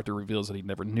 Arthur reveals that he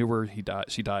never knew her.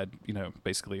 She died,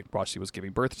 basically while she was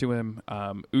giving birth to him.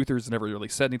 Uther's never really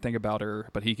said anything about her,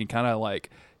 but he can kind of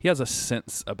he has a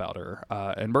sense about her.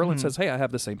 And Merlin says, hey, I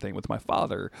have the same thing with my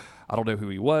father. I don't know who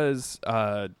he was,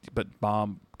 but my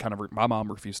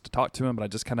mom refused to talk to him, but I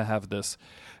just kind of have this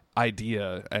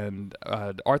idea. And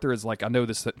Arthur is like, I know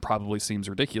this probably seems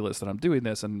ridiculous that I'm doing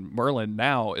this, and Merlin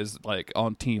now is like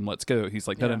on team let's go. He's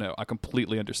like, no, I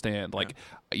completely understand. Like,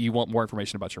 you want more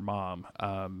information about your mom.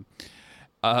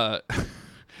 I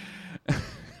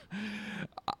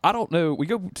don't know. We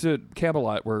go to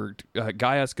Camelot where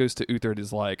Gaius goes to Uther and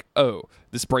is like, oh,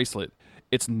 this bracelet,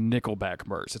 it's Nickelback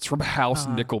merch. It's from House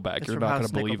Nickelback. You're not going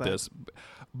to believe this.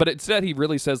 But instead, he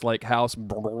really says like house,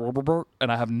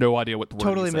 and I have no idea what the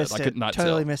word he said. I could not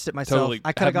totally tell. missed it myself.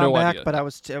 I could have gone back, but I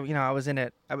was, I was in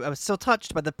it. I was still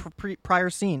touched by the prior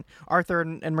scene. Arthur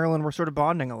and Merlin were sort of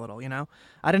bonding a little.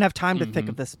 I didn't have time to think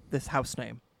of this house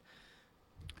name.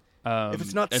 If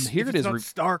it's not,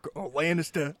 Stark or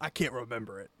Lannister, I can't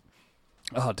remember it.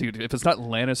 Oh, dude! If it's not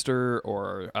Lannister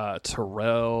or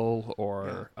Tyrell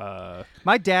or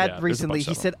my dad recently,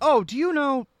 he said, "Oh, do you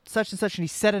know such and such?" And he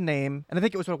said a name, and I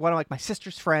think it was one of my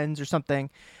sister's friends or something.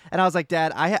 And I was like,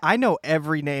 "Dad, I know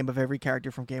every name of every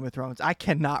character from Game of Thrones. I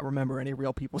cannot remember any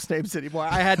real people's names anymore.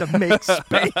 I had to make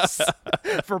space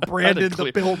for Brandon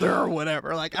the Builder or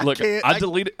whatever. Like, I can't."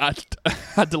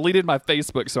 I deleted my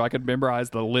Facebook so I could memorize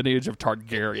the lineage of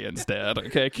Targaryens, Dad.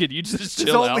 Okay, can you just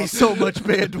chill out? There's only so much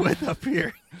bandwidth up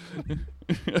here.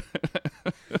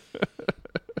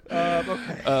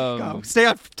 Okay. Go. Stay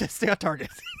on target.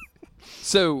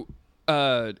 So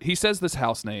he says this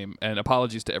house name, and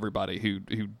apologies to everybody who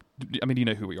I mean, you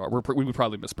know who we are. We would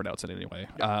probably mispronounce it anyway.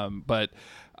 Yeah. But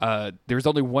there's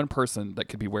only one person that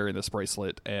could be wearing this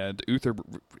bracelet, and Uther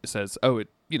says, "Oh,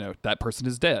 that person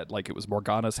is dead. Like, it was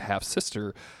Morgana's half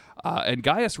sister." And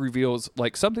Gaius reveals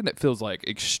like something that feels like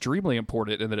extremely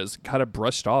important and that is kind of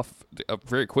brushed off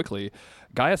very quickly.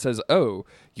 Gaius says, "Oh,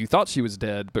 you thought she was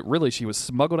dead, but really she was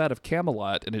smuggled out of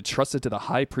Camelot and entrusted to the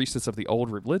high priestess of the old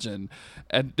religion."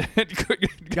 And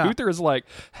Uther is like,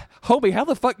 "Homie, how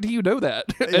the fuck do you know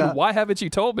that? And why haven't you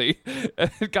told me?"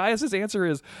 And Gaius's answer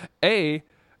is, A,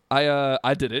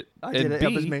 I did it. And B,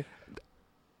 it was me.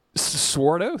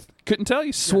 Swore an oath. Couldn't tell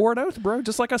you. Swore an oath, bro.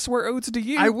 Just like I swear oaths to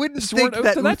you. I wouldn't think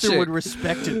that Uther would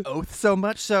respect an oath so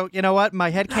much. So, you know what?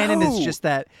 My headcanon is just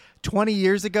that 20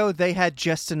 years ago, they had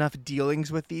just enough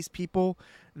dealings with these people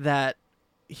that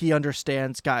he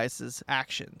understands Gaius's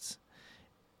actions.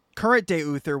 Current day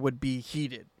Uther would be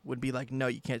heated. Would be like, no,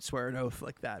 you can't swear an oath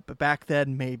like that. But back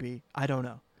then, maybe. I don't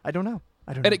know.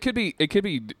 And it could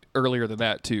be earlier than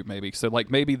that too, maybe. So like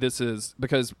maybe this is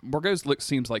because Morgause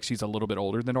seems like she's a little bit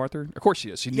older than Arthur. Of course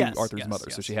she is. She knew Arthur's mother,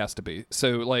 so she has to be.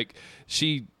 So like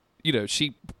she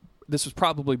this was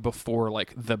probably before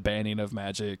like the banning of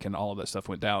magic and all of that stuff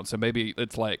went down. So maybe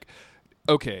it's like,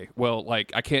 okay, well,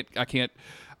 like I can't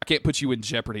put you in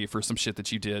jeopardy for some shit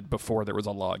that you did before there was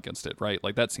a law against it, right?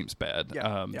 Like that seems bad.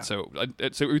 So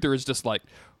Uther is just like,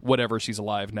 whatever, she's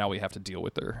alive, now we have to deal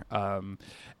with her.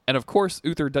 And of course,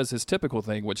 Uther does his typical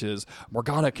thing, which is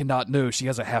Morgana cannot know she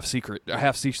has a half sister.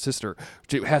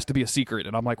 It has to be a secret.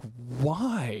 And I'm like,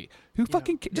 why? Who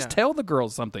fucking just tell the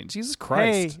girls something? Jesus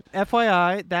Christ! Hey,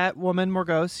 FYI, that woman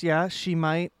Morgause, she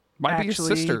might be your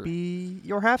sister, be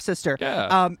your half sister.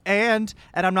 Yeah. And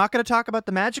I'm not going to talk about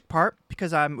the magic part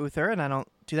because I'm Uther and I don't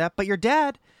do that. But your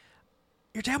dad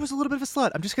was a little bit of a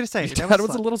slut. I'm just going to say your dad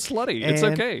was a little slutty. It's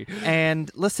okay.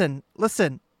 And listen.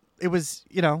 It was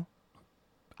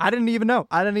I didn't even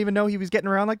know he was getting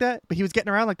around like that, but he was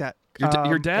getting around like that.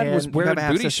 Your dad was wearing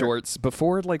booty shorts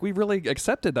before, like, we really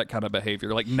accepted that kind of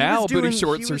behavior. Like, now booty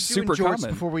shorts are super common.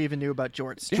 Before we even knew about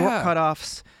jorts. Jort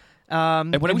cutoffs.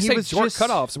 And when we say jort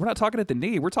cutoffs, we're not talking at the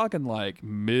knee. We're talking, like,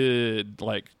 mid,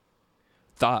 like,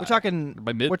 thigh.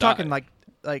 We're talking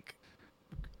like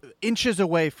inches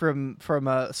away from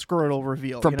a scrotal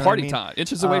reveal. From you know party what I mean? time.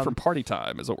 Inches away from party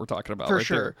time is what we're talking about For right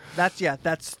sure. there.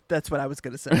 That's what I was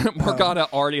going to say. Morgana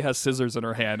already has scissors in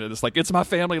her hand, and it's like, it's my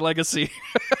family legacy.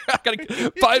 I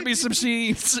gotta find me some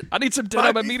sheets. I need some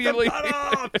denim immediately.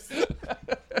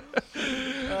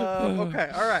 Okay,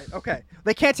 all right, okay.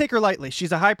 They can't take her lightly.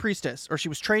 She's a high priestess, or she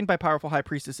was trained by powerful high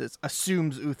priestesses,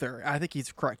 assumes Uther. I think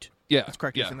he's correct. Yeah, That's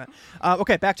correct. yeah. Using that.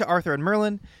 Okay, back to Arthur and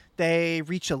Merlin. They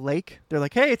reach a lake. They're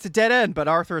like, hey, it's a dead end, but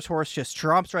Arthur's horse just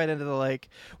tromps right into the lake.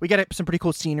 We get some pretty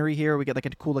cool scenery here. We get like a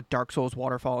cool like Dark Souls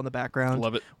waterfall in the background.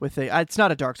 Love it. With it's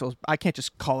not a Dark Souls. I can't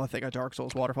just call a thing a Dark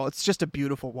Souls waterfall. It's just a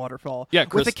beautiful waterfall. Yeah,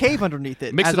 Chris, with a cave underneath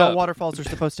it, mix as it all up. waterfalls are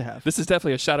supposed to have. This is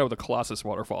definitely a Shadow of the Colossus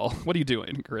waterfall. What are you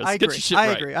doing, Chris? I Get agree. your shit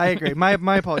right. I agree.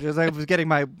 My apologies. I was getting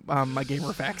my my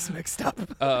gamer facts mixed up.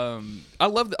 I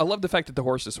love the fact that the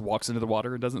horse just walks into the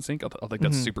water and doesn't sink. I think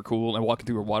that's super cool. And walking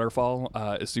through a waterfall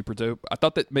is super dope. I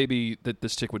thought that maybe that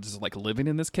this chick was just like living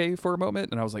in this cave for a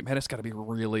moment, and I was like, man, it's got to be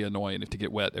really annoying to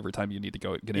get wet every time you need to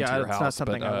get into your house. Yeah, it's not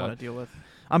something but, I want to deal with.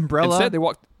 Umbrella. Instead, they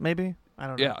walked. Maybe I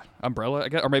don't know. Yeah, umbrella, I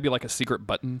guess, or maybe like a secret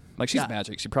button. Like she's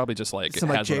magic. She probably just like Some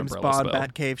has like James an umbrella Bond spell.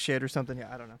 Batcave shit or something.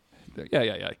 Yeah, I don't know.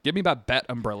 Yeah. Give me my bat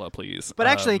umbrella, please. But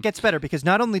actually, it gets better because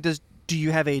not only do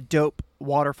you have a dope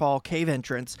waterfall cave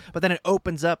entrance, but then it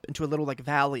opens up into a little like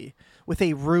valley with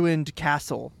a ruined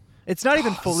castle. It's not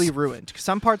even fully ruined.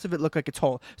 Some parts of it look like it's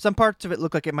whole. Some parts of it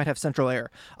look like it might have central air.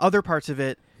 Other parts of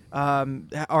it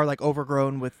are like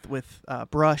overgrown with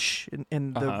brush,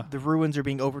 and the ruins are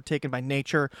being overtaken by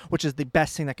nature, which is the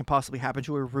best thing that can possibly happen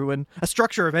to a ruin, a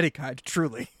structure of any kind.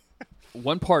 Truly,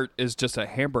 one part is just a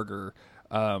hamburger.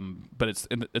 But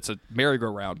it's a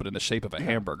merry-go-round, but in the shape of a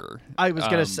hamburger. I was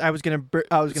gonna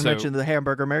mention the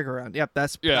hamburger merry-go-round. Yep,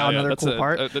 that's another cool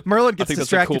part. Merlin gets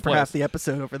distracted for half the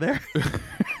episode over there.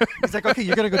 He's like, okay,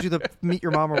 you're gonna go do the meet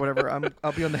your mom or whatever.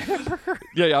 I'll be on the hamburger.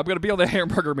 Yeah, I'm gonna be on the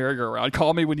hamburger merry-go-round.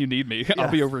 Call me when you need me.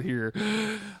 I'll be over here.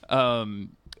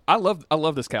 I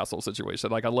love this castle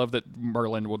situation. Like, I love that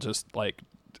Merlin will just like.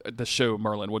 The show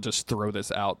Merlin will just throw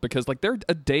this out because like they're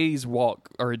a day's walk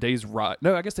or a day's ride.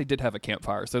 No, I guess they did have a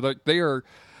campfire, so they are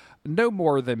no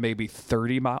more than maybe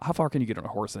 30 miles. How far can you get on a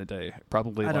horse in a day?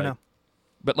 Probably I don't know.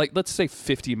 But like, let's say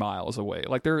 50 miles away.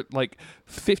 Like they're like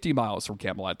 50 miles from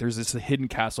Camelot. There's this hidden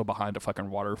castle behind a fucking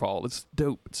waterfall. It's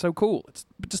dope. It's so cool. It's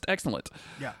just excellent.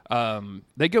 Yeah.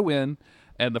 They go in.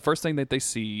 And the first thing that they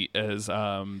see is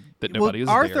that nobody is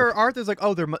there. Arthur's like,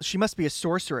 oh, she must be a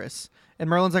sorceress. And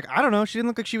Merlin's like, I don't know. She didn't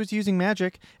look like she was using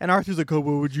magic. And Arthur's like, oh,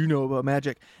 what would you know about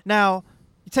magic? Now,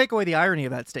 you take away the irony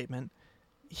of that statement.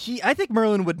 I think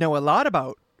Merlin would know a lot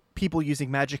about people using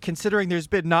magic, considering there's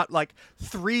been not like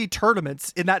 3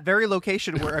 tournaments in that very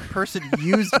location where a person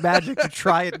used magic to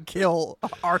try and kill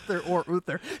Arthur or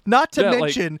Uther. Not to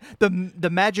mention the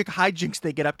magic hijinks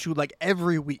they get up to like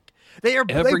every week. They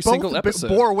single episode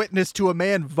bore witness to a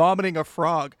man vomiting a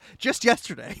frog just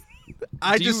yesterday.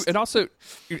 And also,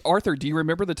 Arthur, do you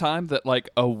remember the time that like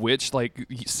a witch like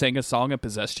sang a song and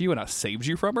possessed you, and I saved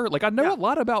you from her? Like, I know a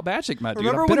lot about magic, my dude.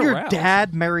 Remember when your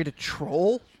dad married a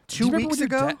troll 2 weeks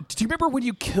ago? Do you remember when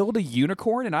you killed a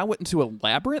unicorn and I went into a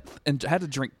labyrinth and had to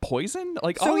drink poison?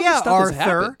 Like, so all this stuff has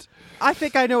Arthur, happened. I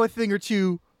think I know a thing or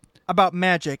two about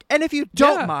magic. And if you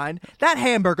don't mind, that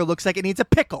hamburger looks like it needs a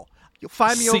pickle. You'll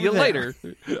find me over there. See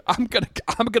you later. I'm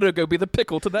gonna go be the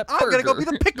pickle to that burger. I'm gonna go be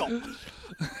the pickle.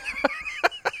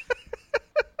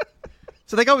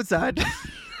 So they go inside.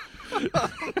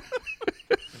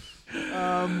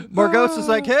 Morgos is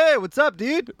like, "Hey, what's up,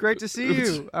 dude? Great to see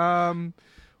you. I'm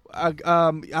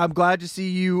glad to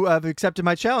see you have accepted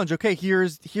my challenge. Okay,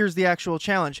 here's the actual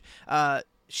challenge.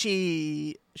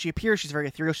 She appears. She's very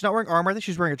ethereal. She's not wearing armor. I think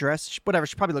she's wearing a dress. Whatever.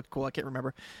 She probably looked cool. I can't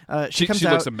remember. She comes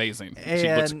out. Looks amazing.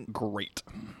 She looks great.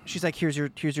 She's like, here's your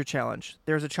challenge.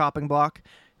 There's a chopping block.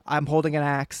 I'm holding an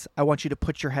axe. I want you to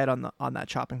put your head on that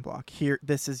chopping block. Here,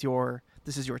 this is your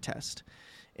test.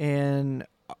 And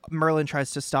Merlin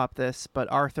tries to stop this, but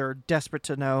Arthur, desperate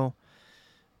to know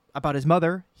about his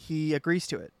mother, he agrees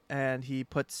to it, and he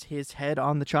puts his head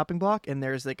on the chopping block. And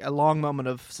there's like a long moment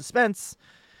of suspense.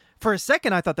 For a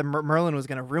second, I thought that Merlin was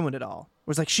going to ruin it all. It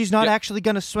was like, she's not actually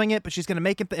going to swing it, but she's going to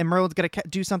make it, and Merlin's going to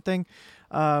do something.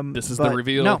 This is the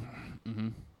reveal. No. Mm-hmm.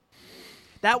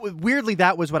 That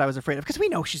was what I was afraid of, because we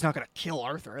know she's not going to kill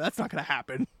Arthur. That's not going to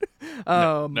happen.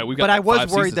 No, we've got but I was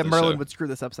 5 worried seasons that of Merlin show. would screw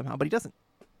this up somehow, but he doesn't.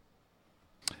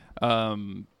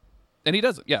 And he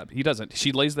doesn't. Yeah, he doesn't.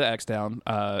 She lays the axe down,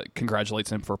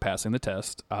 congratulates him for passing the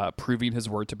test, proving his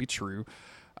word to be true,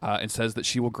 and says that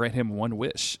she will grant him one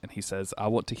wish. And he says, I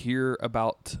want to hear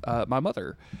about my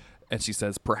mother. And she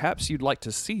says, perhaps you'd like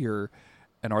to see her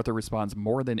And Arthur responds,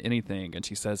 "More than anything." And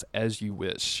she says, "As you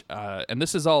wish." And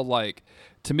this is all like,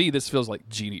 to me, this feels like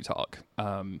genie talk.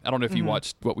 I don't know if you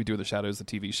watched What We Do in the Shadows, the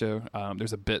TV show.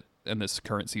 There's a bit in this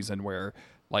current season where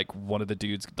like one of the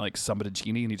dudes like summoned a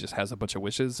genie and he just has a bunch of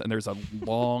wishes. And there's a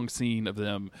long scene of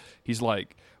them. He's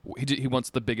like, he wants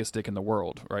the biggest dick in the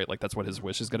world, right? Like that's what his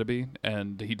wish is going to be.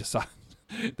 And he decides.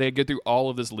 They go through all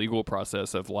of this legal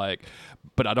process of like,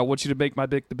 but I don't want you to make my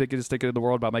dick the biggest dick in the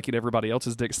world by making everybody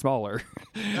else's dick smaller.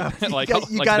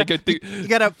 You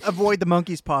gotta avoid the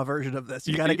monkey's paw version of this.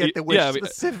 You gotta get the wish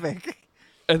specific.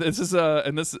 And this is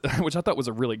which I thought was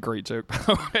a really great joke.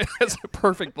 It's a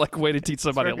perfect like way to teach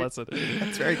somebody a lesson.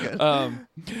 That's very good.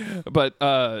 But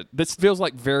this feels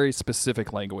like very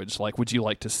specific language. Like, would you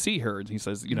like to see her? And he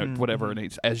says, whatever, and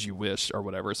it's as you wish or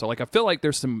whatever. So like, I feel like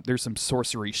there's some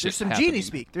sorcery shit. There's some happening.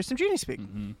 genie speak.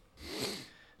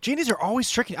 Genies are always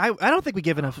tricky. I don't think we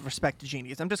give enough respect to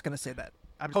genies. I'm just gonna say that.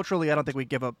 Culturally, I don't think we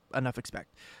give enough respect.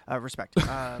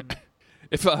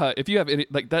 If you have any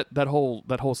like that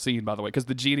whole scene, by the way, because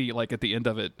the genie, like at the end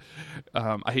of it,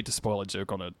 I hate to spoil a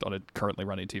joke on a currently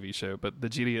running TV show, but the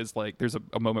genie is like, there's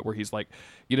a moment where he's like,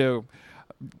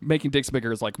 making dicks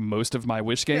bigger is like most of my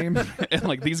wish game, and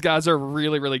like these guys are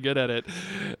really really good at it.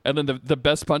 And then the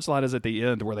best punchline is at the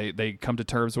end where they come to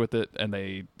terms with it, and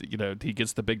they he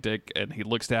gets the big dick and he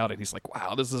looks down and he's like,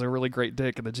 wow, this is a really great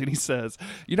dick. And the genie says,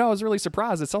 I was really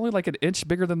surprised. It's only like an inch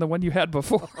bigger than the one you had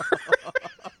before.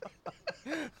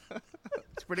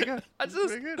 Pretty good. I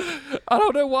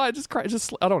don't know why. I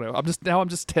don't know. I'm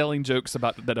just telling jokes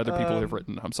about that other people have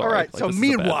written. I'm sorry. All right. Like, so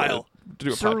meanwhile,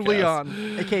 Sir podcast.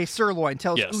 Leon, aka Sirloin,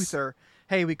 tells Uther,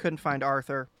 "Hey, we couldn't find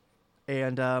Arthur,"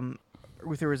 and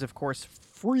Uther is of course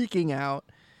freaking out.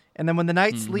 And then when the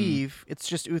knights leave, it's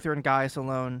just Uther and Gaius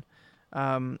alone,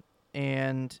 and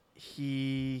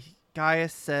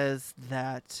Gaius says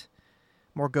that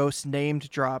Morgause named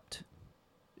dropped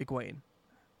Egwene.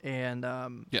 And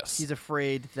he's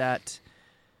afraid that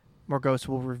Morgause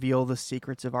will reveal the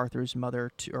secrets of Arthur's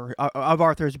of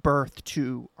Arthur's birth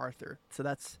to Arthur. So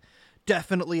that's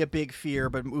definitely a big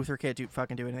fear, but Uther can't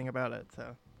do anything about it.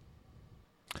 So.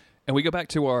 And we go back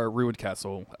to our ruined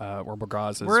castle where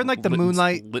Morgause is. We're in like the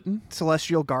moonlight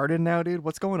celestial garden now, dude.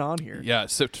 What's going on here? Yeah,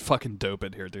 it's so fucking dope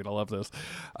in here, dude. I love this.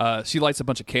 She lights a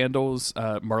bunch of candles.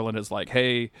 Merlin is like,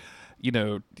 hey,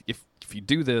 if you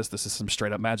do this is some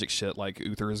straight up magic shit. Like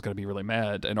Uther is going to be really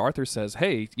mad. And Arthur says,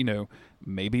 hey,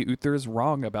 maybe Uther is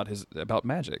wrong about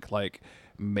magic. Like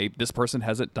maybe this person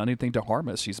hasn't done anything to harm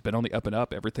us. She's been on the up and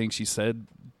up. Everything she said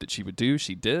that she would do,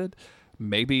 she did.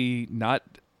 Maybe not.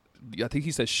 I think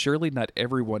he says, surely not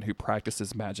everyone who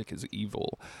practices magic is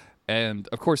evil. And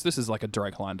of course, this is like a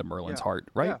direct line to Merlin's heart,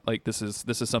 right? Yeah. Like this is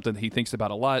something that he thinks about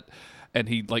a lot, and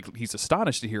he's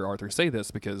astonished to hear Arthur say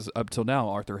this, because up till now,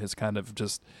 Arthur has kind of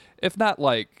just, if not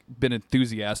like been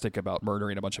enthusiastic about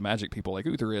murdering a bunch of magic people like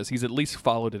Uther is, he's at least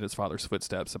followed in his father's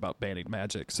footsteps about banning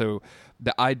magic. So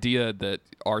the idea that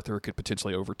Arthur could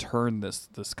potentially overturn this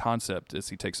concept as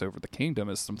he takes over the kingdom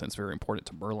is something that's very important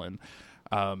to Merlin.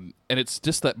 And it's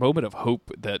just that moment of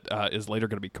hope that is later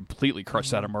going to be completely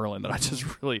crushed out of Merlin that I just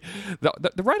really...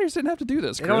 The writers didn't have to do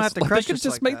this, Chris. They don't have to crush They could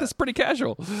just make this pretty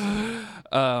casual.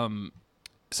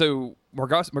 So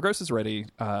Morgause is ready.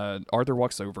 Arthur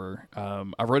walks over.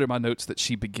 I wrote in my notes that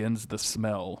she begins the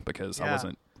smell because I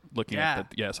wasn't looking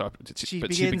at the... Yeah, so she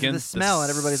begins the smell, and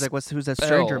everybody's like, who's that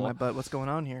stranger in my butt? What's going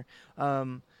on here?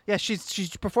 Yeah,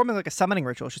 she's performing like a summoning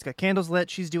ritual. She's got candles lit.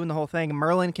 She's doing the whole thing.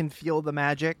 Merlin can feel the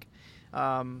magic.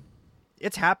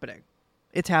 It's happening.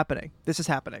 This is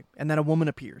happening. And then a woman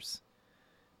appears.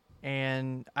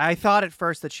 And I thought at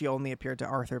first that she only appeared to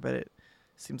Arthur, but it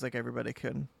seems like everybody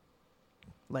could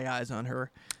lay eyes on her.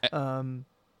 And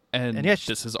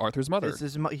this is Arthur's mother.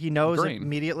 He knows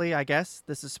immediately, I guess.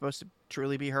 This is supposed to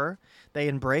truly be her. They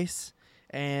embrace,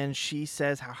 and she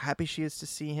says how happy she is to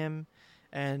see him.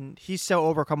 And he's so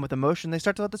overcome with emotion, they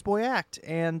start to let this boy act.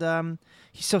 And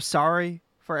he's so sorry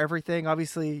for everything.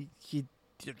 Obviously, he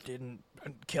didn't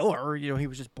kill her. He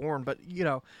was just born. But,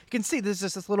 you can see there's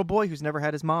just this little boy who's never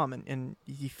had his mom. And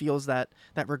he feels that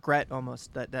regret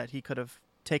almost that he could have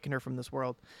taken her from this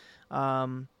world.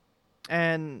 And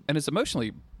as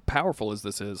emotionally powerful as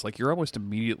this is, like, you're almost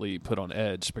immediately put on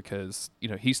edge because,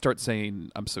 he starts saying,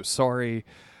 I'm so sorry.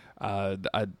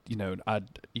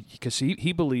 Because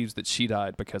he believes that she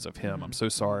died because of him. I'm so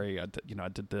sorry. I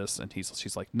did this, and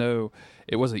she's like, no,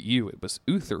 it wasn't you. It was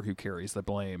Uther who carries the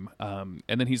blame. And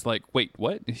then he's like, wait,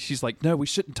 what? And she's like, no, we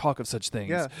shouldn't talk of such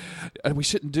things. Yeah. And we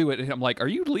shouldn't do it. And I'm like, are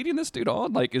you leading this dude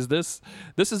on? Like, this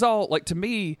is all, like, to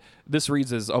me, this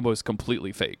reads as almost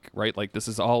completely fake, right? Like, this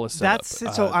is all a setup.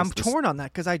 I'm torn on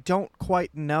that because I don't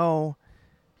quite know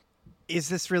is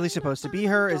this really supposed to be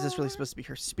her? Is this really supposed to be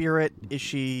her spirit? Is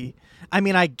she... I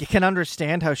mean, I can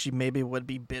understand how she maybe would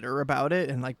be bitter about it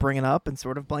and like bring it up and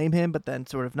sort of blame him, but then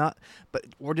sort of not. But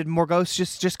or did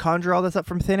Morgause just conjure all this up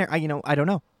from thin air? I don't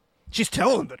know. She's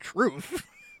telling the truth.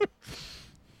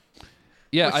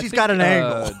 Yeah, but she's got an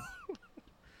angle.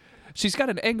 She's got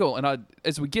an angle, and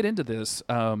as we get into this,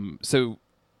 so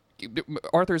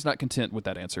Arthur's not content with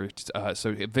that answer, so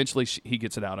eventually he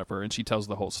gets it out of her, and she tells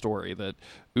the whole story that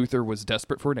Uther was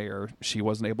desperate for an heir. She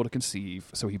wasn't able to conceive,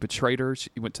 so he betrayed her.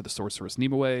 He went to the sorceress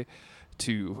Nimue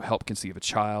to help conceive a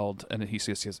child, and then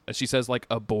she says, like,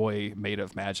 a boy made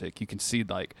of magic. You can see,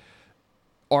 like,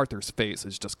 Arthur's face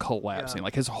is just collapsing.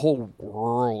 Like, his whole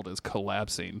world is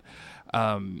collapsing.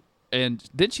 And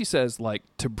then she says, like,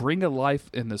 to bring a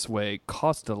life in this way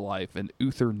cost a life, and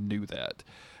Uther knew that.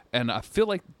 And I feel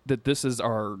like that this is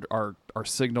our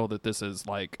signal that this is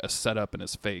like a setup and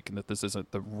is fake, and that this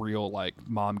isn't the real like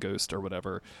mom ghost or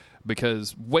whatever.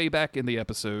 Because way back in the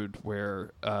episode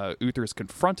where Uther is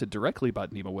confronted directly by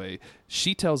Nimue,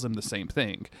 she tells him the same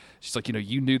thing. She's like,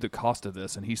 you knew the cost of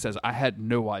this, and he says, I had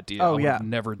no idea. I would have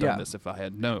never done this if I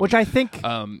had known. Which I think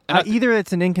either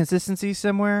it's an inconsistency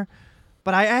somewhere,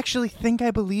 but I actually think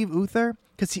I believe Uther,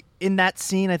 because in that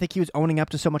scene I think he was owning up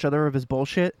to so much other of his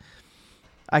bullshit.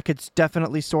 I could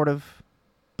definitely sort of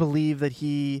believe that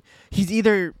he's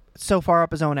either so far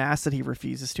up his own ass that he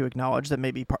refuses to acknowledge that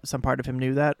maybe some part of him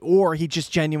knew that, or he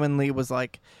just genuinely was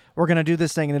like, we're going to do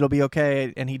this thing and it'll be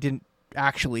okay, and he didn't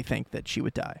actually think that she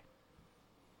would die.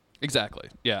 Exactly,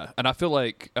 yeah. And I feel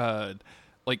like I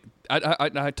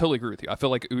totally agree with you. I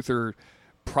feel like Uther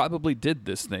probably did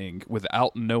this thing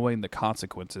without knowing the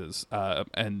consequences,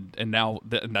 and now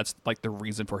and that's like the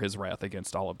reason for his wrath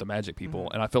against all of the magic people.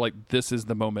 And I feel like this is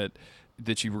the moment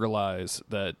that you realize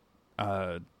that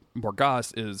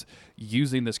Morgause is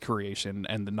using this creation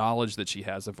and the knowledge that she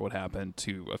has of what happened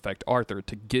to affect Arthur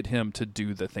to get him to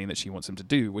do the thing that she wants him to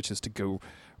do, which is to go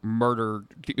murder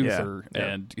Uther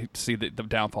and see the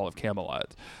downfall of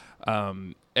Camelot.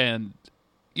 And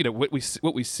what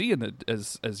we see in the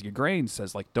as Ygraine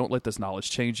says, like, don't let this knowledge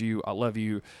change you. I love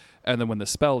you. And then when the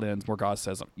spell ends, Morgause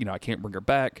says, I can't bring her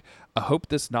back. I hope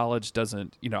this knowledge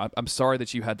doesn't, I'm sorry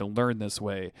that you had to learn this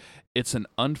way. It's an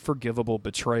unforgivable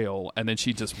betrayal. And then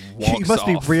she just walks off. You must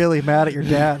be really mad at your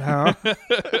dad, huh?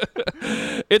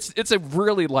 It's a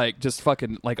really, like, just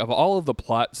fucking, like, of all of the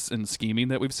plots and scheming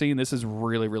that we've seen, this is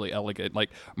really, really elegant. Like,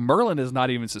 Merlin is not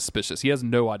even suspicious. He has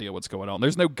no idea what's going on.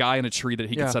 There's no guy in a tree that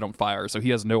he can set on fire, so he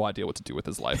has no idea what to do with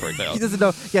his life right now. He doesn't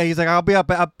know. Yeah, he's like, I'll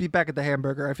be back at the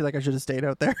hamburger. I feel like I should have stayed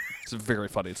out there. It's very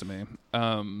funny to me.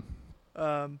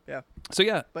 Yeah. So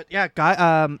yeah, but yeah,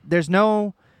 guy. There's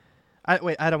no. I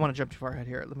don't want to jump too far ahead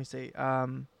here. Let me see.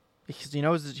 Because he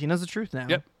knows the truth now.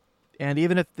 Yep. And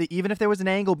even if there was an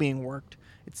angle being worked,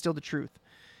 it's still the truth.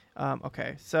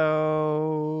 Okay.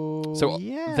 So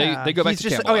yeah, they go back to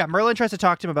Camelot. Oh yeah, Merlin tries to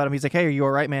talk to him about him. He's like, "Hey, are you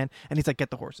all right, man?" And he's like, "Get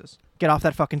the horses. Get off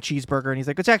that fucking cheeseburger." And he's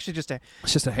like, "It's actually just a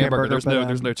hamburger.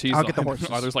 There's no cheese. I'll get the horses.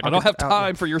 Arthur's like, I don't have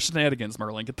time for your shenanigans,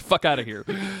 Merlin. Get the fuck out of here."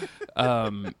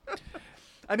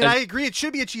 I mean, I agree. It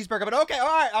should be a cheeseburger, but okay, all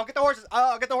right. I'll get the horses.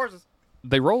 I'll get the horses.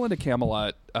 They roll into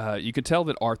Camelot. You can tell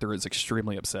that Arthur is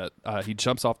extremely upset. He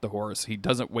jumps off the horse. He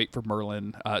doesn't wait for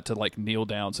Merlin to like kneel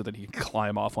down so that he can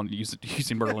climb off on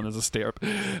using Merlin as a stair.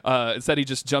 Instead, he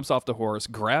just jumps off the horse,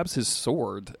 grabs his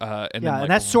sword, and then, like,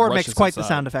 and that sword makes quite inside. the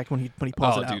sound effect when he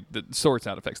pulls it out. Dude, the sword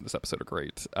sound effects in this episode are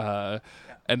great.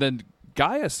 And then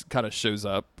Gaius kind of shows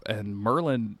up, and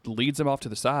Merlin leads him off to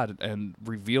the side and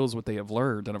reveals what they have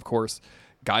learned. And of course,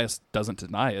 Gaius doesn't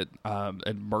deny it,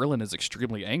 and Merlin is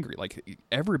extremely angry. Like,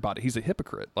 everybody, he's a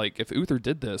hypocrite. Like, if Uther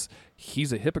did this,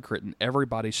 he's a hypocrite, and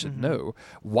everybody should know.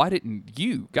 Why didn't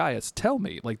you, Gaius, tell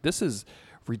me? Like, this is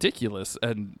ridiculous.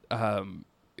 And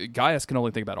Gaius can only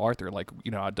think about Arthur. Like,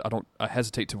 I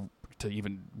hesitate to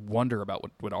even wonder about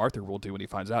what Arthur will do when he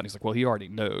finds out. And he's like, well, he already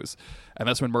knows. And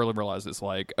that's when Merlin realizes,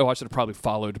 like, oh, I should have probably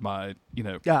followed my,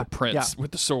 the prince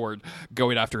with the sword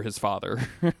going after his father.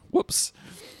 Whoops.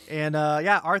 And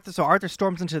Arthur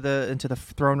storms into the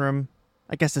throne room.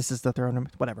 I guess this is the throne room,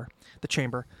 whatever, the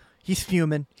chamber. He's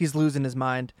fuming. He's losing his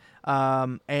mind.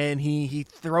 And he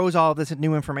throws all of this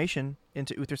new information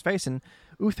into Uther's face, and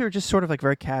Uther just sort of like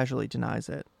very casually denies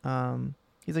it.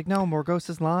 He's like, no, Morgause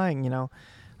is lying,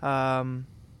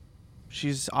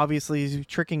 she's obviously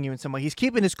tricking you in some way. He's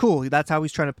keeping his cool. That's how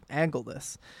he's trying to angle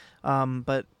this.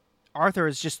 But Arthur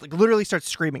is just like literally starts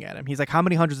screaming at him. He's like, how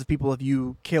many hundreds of people have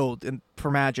you killed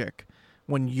for magic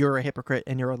when you're a hypocrite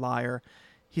and you're a liar?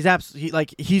 He's absolutely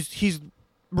he's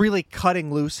really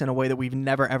cutting loose in a way that we've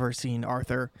never ever seen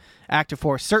Arthur act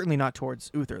before. Certainly not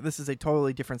towards Uther. This is a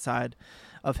totally different side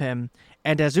of him.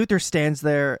 And as Uther stands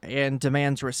there and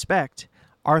demands respect,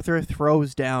 Arthur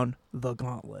throws down the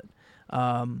gauntlet.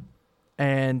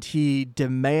 And he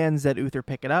demands that Uther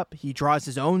pick it up. He draws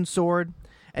his own sword,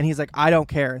 and he's like, I don't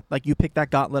care. Like, you pick that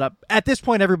gauntlet up. At this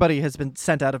point, everybody has been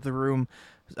sent out of the room.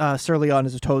 Sir Leon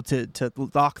is told to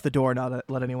lock the door, not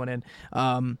let anyone in.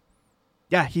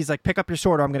 Yeah, he's like, pick up your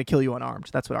sword or I'm going to kill you unarmed.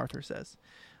 That's what Arthur says.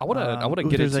 I want to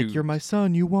get Uther's into. like, you're my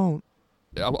son, you won't.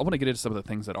 I want to get into some of the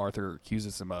things that Arthur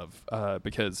accuses him of,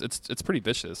 because it's pretty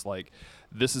vicious. Like,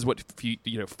 this is what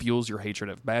fuels your hatred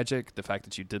of magic. The fact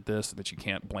that you did this, and that you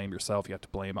can't blame yourself, you have to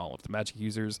blame all of the magic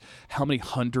users. How many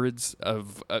hundreds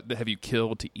of have you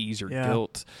killed to ease your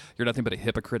guilt? You're nothing but a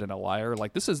hypocrite and a liar.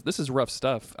 Like, this is rough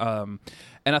stuff. And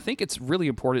I think it's really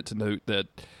important to note that,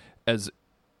 as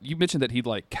you mentioned, that he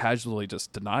like casually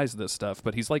just denies this stuff,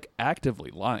 but he's like actively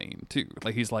lying too.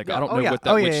 Like, he's like, I don't know what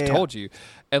that witch told you.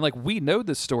 And like, we know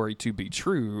this story to be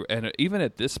true. And even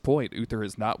at this point, Uther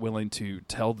is not willing to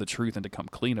tell the truth and to come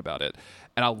clean about it.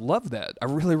 And I love that. I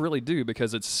really, really do,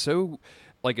 because it's so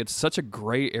like, it's such a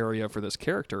gray area for this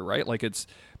character, right? Like,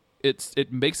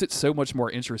 it makes it so much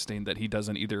more interesting that he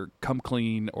doesn't either come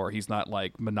clean or he's not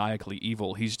like maniacally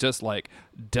evil. He's just like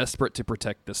desperate to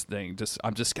protect this thing.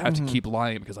 I'm just going to keep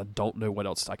lying because I don't know what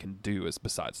else I can do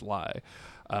besides lie.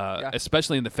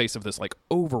 Especially in the face of this like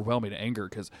overwhelming anger,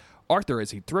 because Arthur, as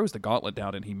he throws the gauntlet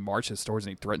down and he marches towards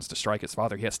and he threatens to strike his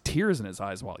father, he has tears in his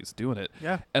eyes while he's doing it.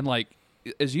 Yeah. And like,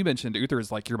 as you mentioned, Uther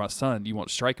is like, you're my son, you won't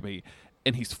strike me.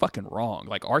 And he's fucking wrong.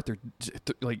 Like, Arthur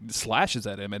like slashes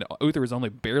at him, and Uther is only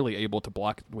barely able to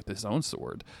block with his own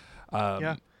sword.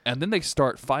 And then they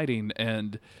start fighting,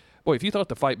 and boy, if you thought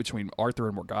the fight between Arthur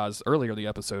and Morgause earlier in the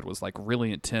episode was like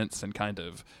really intense and kind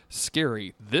of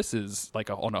scary, this is like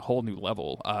on a whole new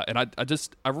level. And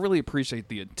I really appreciate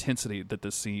the intensity that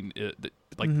this scene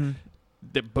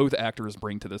that both actors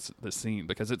bring to this scene,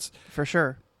 because it's for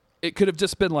sure. It could have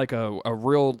just been like a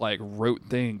real like rote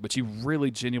thing, but you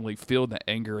really genuinely feel the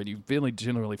anger, and you really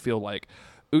genuinely feel like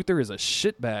Uther is a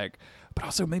shitbag, but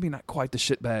also maybe not quite the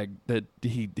shitbag that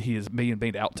he is being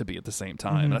made out to be at the same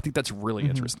time. And I think that's really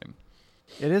interesting.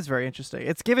 It is very interesting.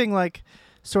 It's giving like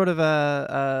sort of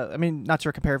I mean, not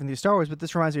to compare from the Star Wars, but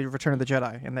this reminds me of Return of the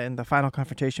Jedi and the final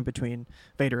confrontation between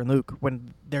Vader and Luke,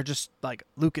 when they're just like,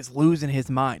 Luke is losing his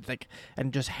mind, like,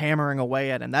 and just hammering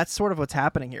away at him. That's sort of what's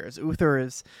happening here.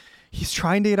 Is he's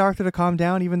trying to get Arthur to calm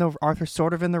down, even though Arthur's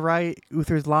sort of in the right.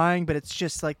 Uther's lying, but it's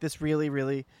just like this really,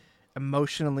 really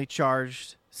emotionally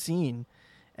charged scene,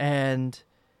 and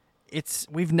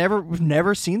we've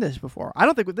never seen this before. I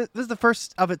don't think this is the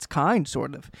first of its kind.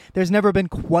 Sort of. There's never been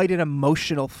quite an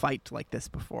emotional fight like this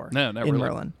before. No, not in really.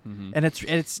 Merlin, and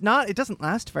it's not. It doesn't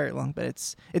last very long, but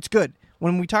it's good.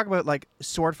 When we talk about like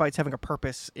sword fights having a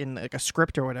purpose in like a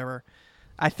script or whatever,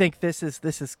 I think this is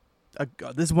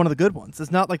one of the good ones.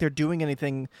 It's not like they're doing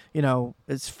anything,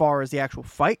 as far as the actual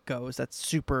fight goes, that's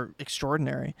super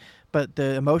extraordinary, but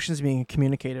the emotions being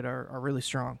communicated are really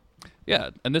strong. Yeah,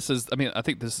 and I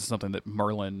think this is something that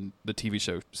Merlin, the TV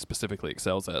show, specifically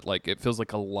excels at. Like, it feels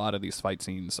like a lot of these fight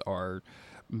scenes are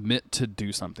meant to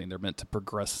do something. They're meant to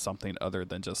progress something other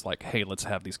than just like, hey, let's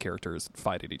have these characters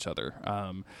fight at each other.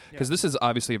 Because this is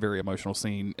obviously a very emotional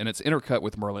scene, and it's intercut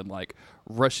with Merlin like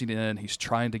rushing in. He's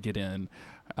trying to get in,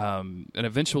 and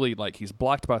eventually like he's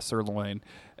blocked by Sirloin,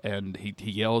 and he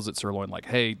yells at Sirloin like,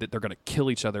 hey, that they're going to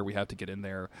kill each other. We have to get in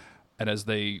there. And as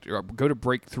they go to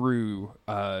break through,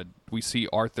 we see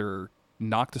Arthur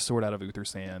knock the sword out of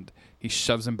Uther's hand. He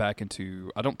shoves him back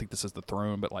into, I don't think this is the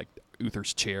throne, but like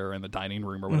Uther's chair in the dining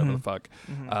room or whatever the fuck.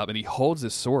 And he holds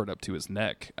his sword up to his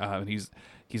neck, and he's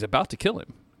about to kill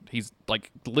him. He's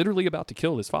like literally about to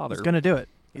kill his father. He's gonna do it.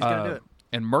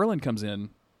 And Merlin comes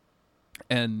in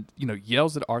and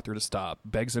yells at Arthur to stop,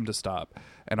 begs him to stop,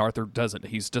 and Arthur doesn't.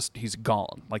 He's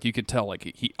gone. Like, you can tell,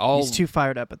 like he's too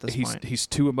fired up at this point. He's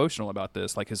too emotional about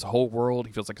this. Like, he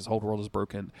feels like his whole world is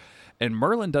broken. And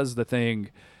Merlin does the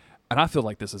thing, and I feel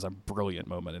like this is a brilliant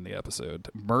moment in the episode.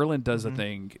 Merlin does a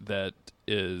thing that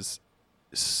is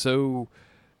so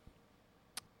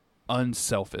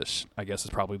unselfish, I guess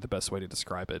is probably the best way to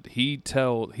describe it. He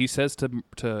says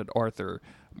to Arthur,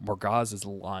 Morgause is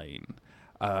lying.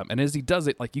 And as he does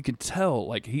it, like, you can tell,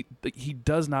 like, he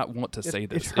does not want to say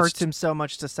this. It hurts him so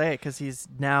much to say it, because he's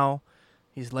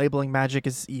labeling magic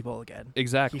as evil again.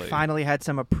 Exactly. He finally had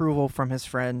some approval from his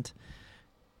friend,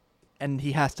 and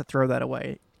he has to throw that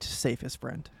away to save his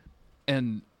friend.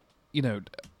 And,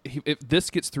 if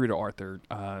this gets through to Arthur,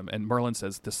 and Merlin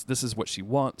says, this is what she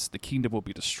wants, the kingdom will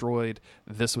be destroyed,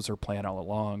 this was her plan all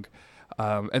along.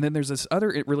 And then there's this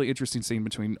other really interesting scene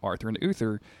between Arthur and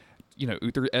Uther.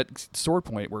 Uther at sword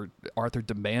point where Arthur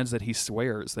demands that he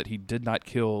swears that he did not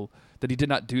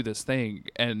do this thing,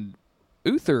 and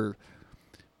Uther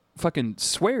fucking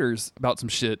swears about some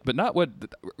shit, but not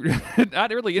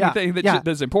really anything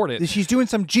that's important. She's doing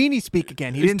some genie speak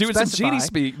again. He's doing some genie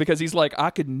speak because he's like, I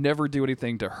could never do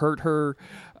anything to hurt her,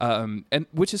 and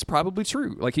which is probably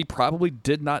true. Like, he probably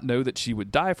did not know that she would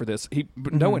die for this.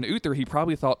 Knowing Uther, he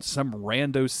probably thought some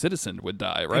rando citizen would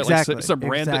die, right? Exactly. Like some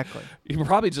random. He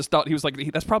probably just thought he was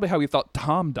like that's probably how he thought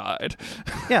Tom died.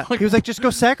 Yeah, he was like, just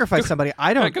go sacrifice somebody.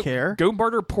 I don't care. Go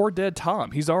murder poor dead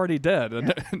Tom. He's already dead.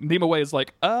 And Nimue is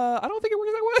like, I don't think it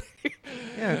works that way.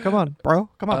 Yeah, come on, bro.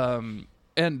 Come on.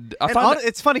 And I find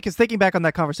it's funny because thinking back on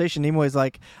that conversation, Nimoy's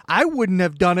like, I wouldn't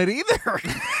have done it either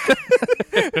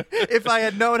if I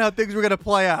had known how things were going to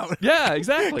play out. Yeah,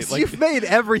 exactly. Like, you've made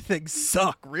everything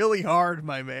suck really hard,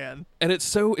 my man. And it's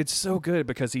so good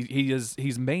because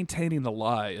he's maintaining the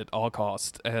lie at all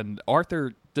costs, and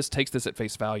Arthur just takes this at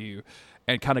face value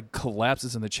and kind of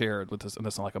collapses in the chair with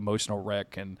this like emotional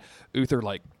wreck, and Uther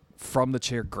like from the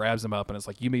chair grabs him up and it's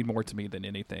like, you mean more to me than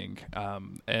anything.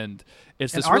 And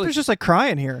it's this Arthur's really, just like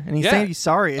crying here, and he's saying he's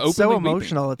sorry. It's so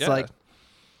emotional. Weeping. It's like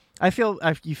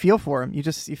you feel for him. You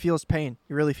feel his pain.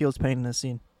 You really feel his pain in this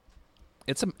scene.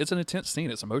 It's an intense scene.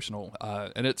 It's emotional,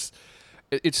 and it's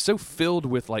so filled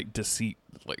with like deceit,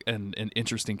 like and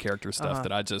interesting character stuff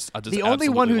that I just the only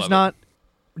one who's not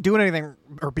doing anything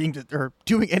or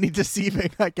doing any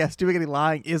deceiving, I guess, doing any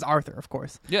lying is Arthur, of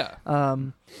course. Yeah.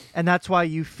 And that's why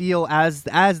you feel as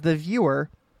the viewer,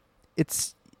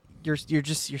 you're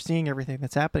seeing everything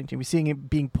that's happening to him. You're seeing him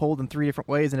being pulled in 3 different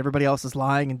ways, and everybody else is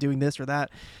lying and doing this or that,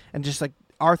 and just like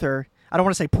Arthur. I don't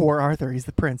want to say poor Arthur. He's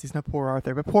the prince. He's not poor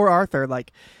Arthur, but poor Arthur.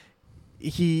 Like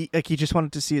he just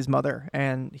wanted to see his mother,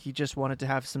 and he just wanted to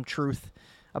have some truth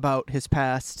about his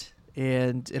past.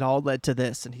 And it all led to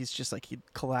this, and he's just like, he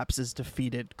collapses,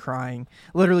 defeated, crying.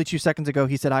 Literally 2 seconds ago,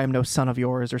 he said, "I am no son of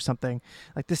yours," or something.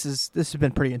 Like, this has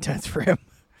been pretty intense for him.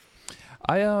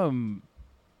 I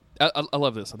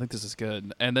love this. I think this is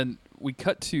good. And then we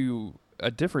cut to a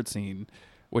different scene,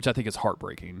 which I think is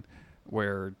heartbreaking,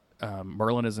 where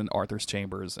Merlin is in Arthur's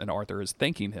chambers, and Arthur is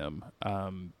thanking him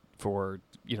for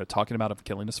talking about him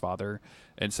killing his father,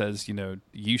 and says,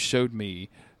 you showed me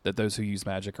that those who use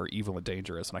magic are evil and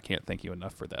dangerous, and I can't thank you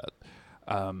enough for that.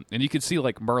 And you can see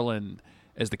like Merlin,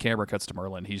 as the camera cuts to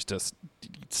Merlin, he's just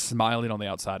smiling on the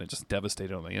outside and just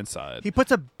devastated on the inside. He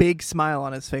puts a big smile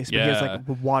on his face, but he has like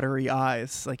watery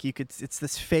eyes. Like it's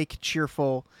this fake,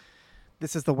 cheerful,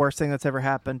 this is the worst thing that's ever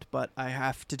happened, but I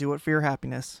have to do it for your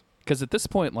happiness. Because at this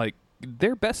point, like,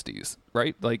 they're besties,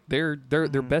 right? Like they're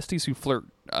besties who flirt.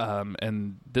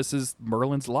 And this is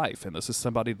Merlin's life, and this is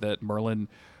somebody that Merlin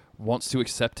wants to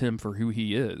accept him for who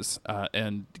he is,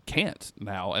 and can't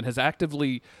now, and has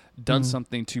actively done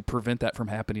something to prevent that from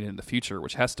happening in the future,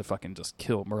 which has to fucking just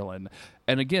kill Merlin.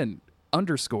 And again,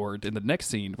 underscored in the next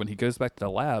scene when he goes back to the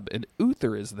lab and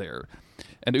Uther is there.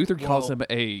 And Uther calls him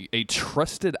a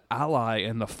trusted ally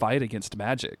in the fight against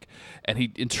magic. And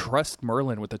he entrusts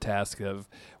Merlin with the task of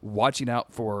watching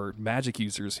out for magic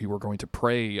users who are going to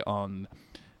prey on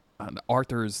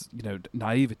Arthur's,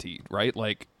 naivety, right?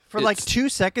 Like, for like 2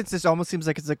 seconds, this almost seems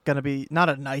like it's going to be not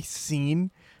a nice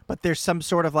scene, but there's some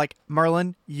sort of like,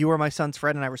 Merlin, you are my son's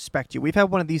friend and I respect you. We've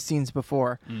had one of these scenes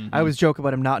before. I always joke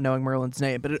about him not knowing Merlin's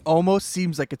name, but it almost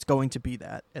seems like it's going to be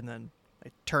that. And then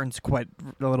it turns quite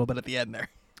a little bit at the end there.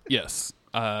 Yes.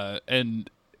 And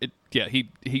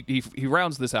he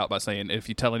rounds this out by saying, if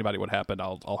you tell anybody what happened,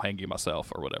 I'll hang you myself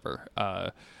or whatever.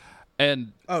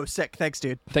 And oh, sick. Thanks,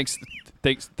 dude. Thanks,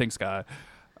 guy.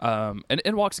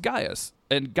 And walks Gaius.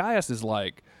 And Gaius is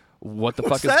like, what the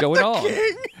fuck is going on?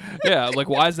 King? Yeah, like,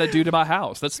 why is that dude in my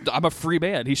house? I'm a free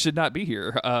man. He should not be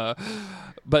here.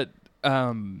 But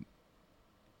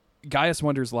Gaius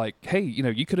wonders, like, hey,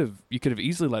 you could have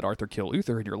easily let Arthur kill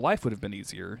Uther and your life would have been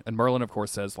easier. And Merlin, of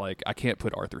course, says, like, I can't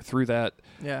put Arthur through that.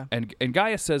 Yeah. And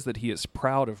Gaius says that he is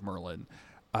proud of Merlin.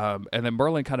 And then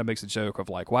Merlin kind of makes a joke of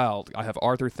like, wow, I have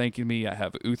Arthur thanking me. I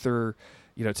have Uther,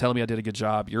 telling me I did a good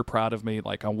job. You're proud of me.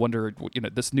 Like, I wonder,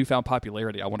 this newfound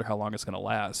popularity, I wonder how long it's going to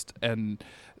last. And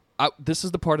this is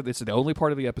the only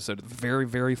part of the episode at the very,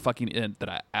 very fucking end that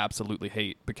I absolutely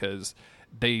hate, because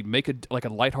they make a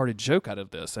lighthearted joke out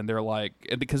of this. And they're like,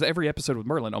 and because every episode with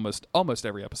Merlin, almost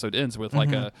every episode ends with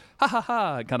like a ha ha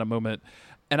ha kind of moment.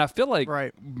 And I feel like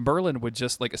Merlin would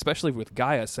just, like, especially with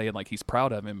Gaius saying, like, he's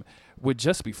proud of him, would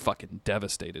just be fucking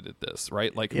devastated at this,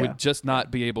 right? Like, would just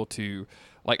not be able to,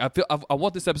 like, I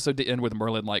want this episode to end with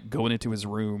Merlin, like, going into his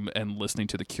room and listening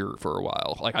to The Cure for a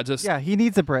while. Like, yeah, he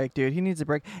needs a break, dude. He needs a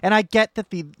break. And I get that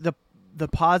the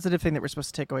positive thing that we're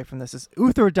supposed to take away from this is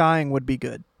Uther dying would be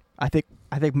good. I think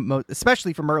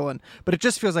especially for Merlin, but it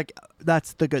just feels like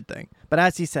that's the good thing. But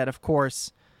as he said, of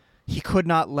course, he could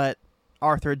not let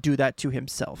Arthur do that to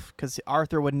himself, because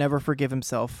Arthur would never forgive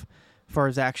himself for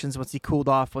his actions once he cooled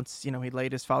off, once, he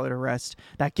laid his father to rest.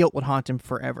 That guilt would haunt him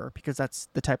forever, because that's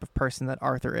the type of person that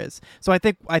Arthur is. So I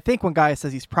think when Gaius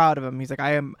says he's proud of him, he's like,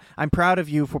 I'm proud of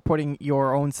you for putting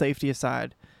your own safety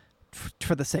aside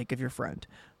for the sake of your friend.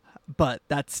 But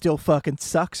that still fucking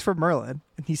sucks for Merlin,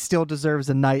 and he still deserves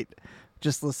a night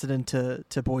just listening to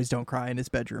Boys Don't Cry in his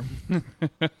bedroom.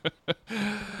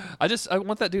 I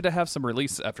want that dude to have some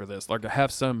release after this, like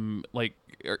have some, like,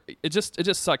 it just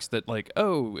sucks that, like,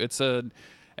 oh,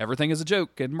 everything is a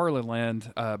joke in Merlin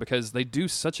land, because they do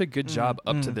such a good job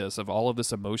up to this of all of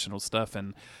this emotional stuff,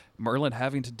 and Merlin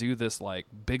having to do this like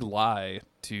big lie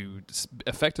to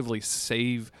effectively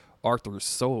save Arthur's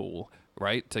soul,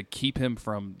 right, to keep him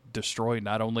from destroying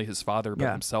not only his father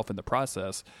but himself in the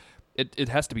process. It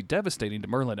has to be devastating to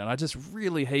Merlin, and I just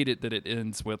really hate it that it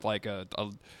ends with like a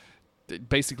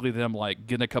basically them like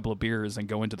getting a couple of beers and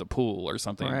going to the pool or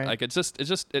something. Right. Like it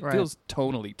feels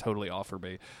totally off for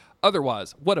me.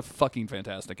 Otherwise, what a fucking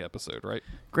fantastic episode, right?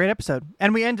 Great episode.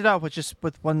 And we ended up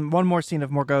with one more scene of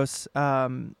Morgause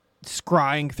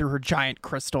scrying through her giant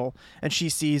crystal, and she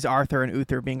sees Arthur and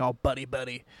Uther being all buddy,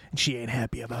 and she ain't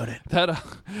happy about it.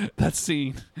 That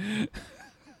scene,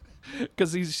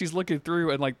 because she's looking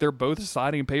through and like they're both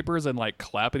signing papers and like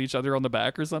clapping each other on the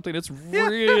back or something. It's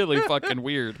really fucking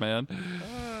weird, man.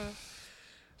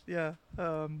 Yeah.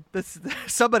 This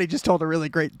somebody just told a really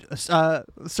great Sir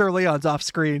Leon's off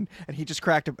screen, and he just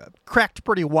cracked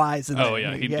pretty wise. In oh there.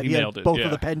 yeah, he had nailed it. Both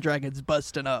of the Pendragons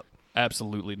busting up.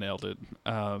 Absolutely nailed it.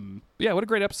 Yeah, what a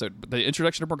great episode. The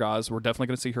introduction of Morgause, we're definitely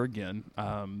going to see her again.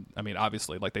 I mean,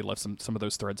 obviously, like they left some of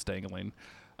those threads dangling.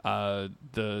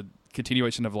 The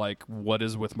continuation of like what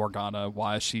is with Morgana,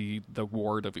 why is she the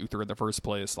ward of Uther in the first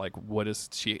place? Like what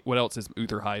else is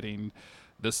Uther hiding?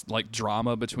 This like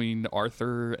drama between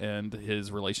Arthur and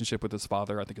his relationship with his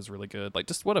father, I think is really good. Like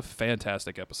just what a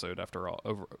fantastic episode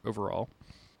overall.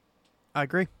 I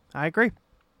agree.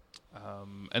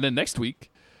 And then next week,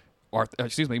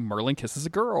 Merlin kisses a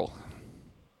girl.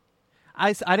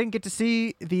 I didn't get to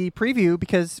see the preview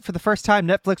because for the first time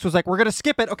Netflix was like, we're going to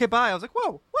skip it. Okay, bye. I was like,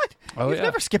 whoa, what? You've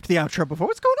never skipped the outro before.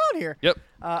 What's going on here? Yep.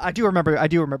 I do remember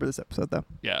this episode, though.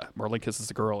 Yeah, Merlin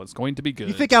kisses a girl. It's going to be good.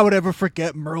 You think I would ever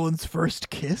forget Merlin's first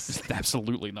kiss?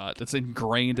 Absolutely not. It's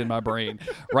ingrained in my brain.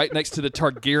 Right next to the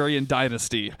Targaryen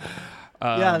dynasty.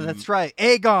 Yeah, that's right.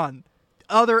 Aegon.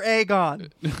 Other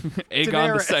Aegon.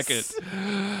 Aegon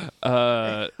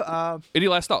II. Any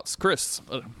last thoughts? Chris?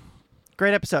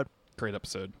 Great episode. Great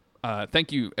episode.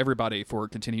 Thank you, everybody, for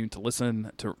continuing to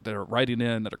listen, that are writing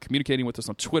in, that are communicating with us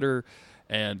on Twitter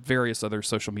and various other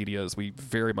social medias. We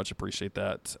very much appreciate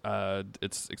that.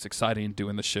 It's exciting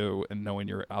doing the show and knowing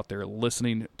you're out there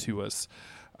listening to us.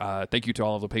 Thank you to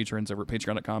all of the patrons over at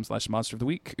patreon.com/Monster of the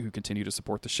Week who continue to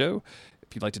support the show.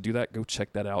 If you'd like to do that, go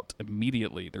check that out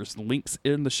immediately. There's links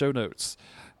in the show notes.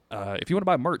 If you want to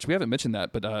buy merch, we haven't mentioned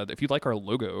that, but if you'd like our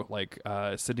logo, like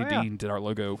Sydney Dean did our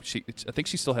logo, I think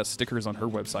she still has stickers on her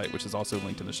website, which is also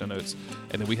linked in the show notes.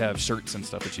 And then we have shirts and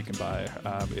stuff that you can buy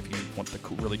if you want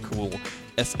the really cool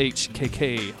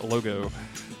SHKK logo.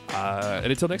 And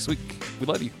until next week, we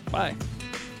love you. Bye.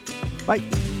 Bye.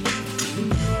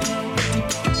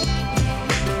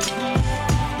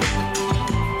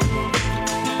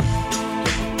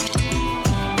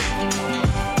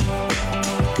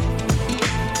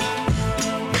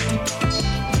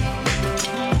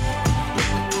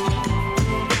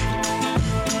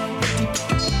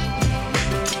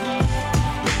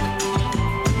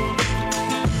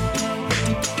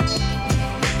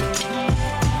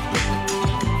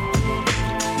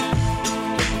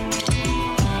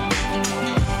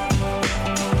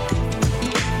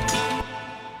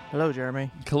 Hello,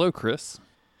 Jeremy. Hello, Chris.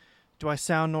 Do I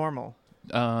sound normal?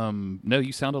 No,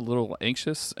 you sound a little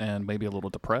anxious and maybe a little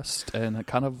depressed and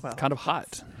kind of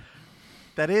hot.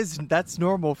 That's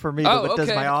normal for me, but does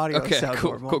my audio sound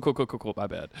normal? Cool. My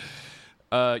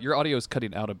bad. Your audio is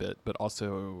cutting out a bit, but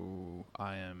also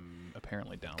I am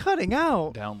apparently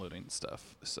downloading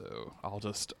stuff. So I'll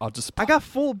just I got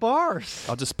full bars.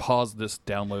 I'll just pause this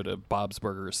download of Bob's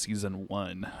Burgers season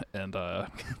 1 and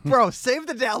bro, save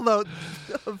the download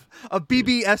of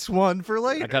BBS1 for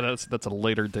later. That's a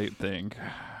later date thing.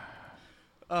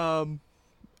 I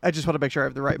just want to make sure I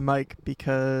have the right mic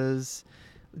because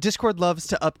Discord loves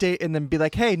to update and then be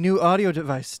like, hey, new audio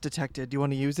device detected. Do you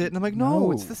want to use it? And I'm like,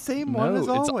 no, it's the same one as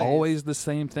always. It's always the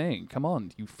same thing. Come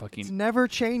on, you fucking... It never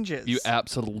changes. You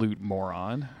absolute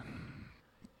moron.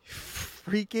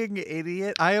 freaking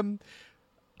idiot. I am.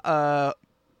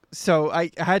 So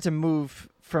I had to move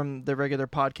from the regular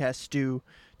podcast stew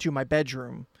to my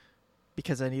bedroom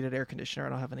because I needed air conditioner. I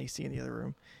don't have an AC in the other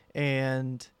room,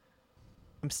 and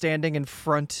I'm standing in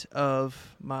front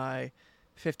of my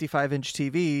 55-inch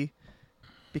TV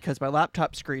because my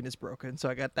laptop screen is broken. So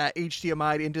I got that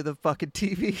HDMI into the fucking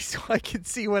TV so I can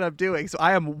see what I'm doing. So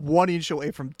I am 1 inch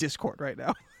away from Discord right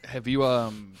now. Have you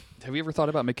ever thought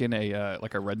about making a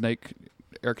like a redneck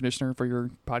air conditioner for your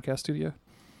podcast studio?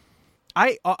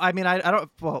 I mean, I don't.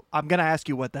 Well, I'm gonna ask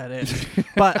you what that is,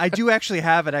 but I do actually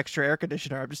have an extra air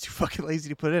conditioner. I'm just too fucking lazy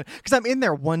to put it in because I'm in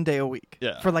there 1 day a week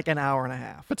for like an hour and a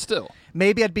half. But still,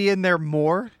 maybe I'd be in there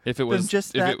more if it was than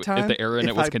just if that time. If the air in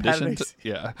it was conditioned,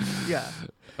 yeah.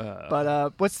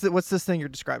 But what's this thing you're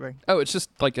describing? Oh, it's just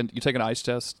like you take an ice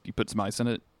chest, you put some ice in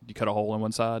it, you cut a hole in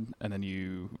one side, and then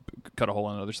you cut a hole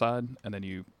on the other side, and then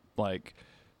you like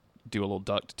do a little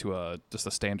duct to just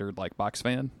a standard like box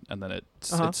fan, and then it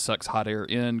sucks hot air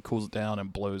in, cools it down,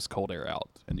 and blows cold air out,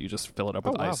 and you just fill it up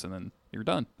with ice, and then you're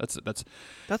done. That's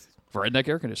redneck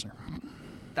air conditioner.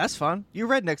 That's fun. You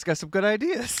rednecks got some good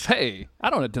ideas. Hey, I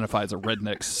don't identify as a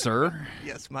redneck, sir.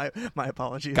 Yes, my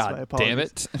apologies. God my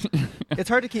apologies. damn it! It's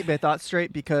hard to keep my thoughts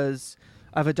straight because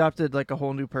I've adopted like a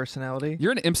whole new personality.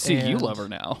 You're an MCU lover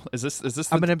now. Is this?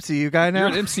 I'm an MCU guy now.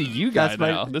 You're an MCU guy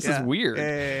now. This is weird.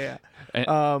 Yeah.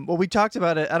 Well, we talked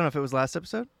about it. I don't know if it was last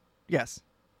episode. Yes,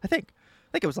 I think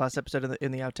it was last episode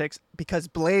in the outtakes because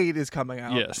Blade is coming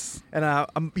out. Yes, and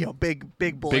I'm big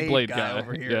Blade guy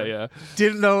over here. Yeah.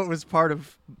 Didn't know it was part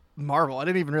of Marvel. I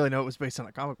didn't even really know it was based on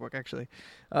a comic book actually.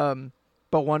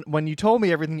 But when you told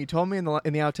me everything you told me in the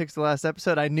outtakes of the last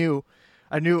episode, I knew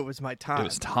it was my time. It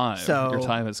was time. So your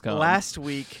time has come. Last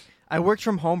week, I worked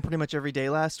from home pretty much every day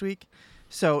last week.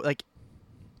 So like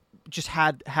just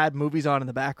had movies on in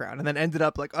the background and then ended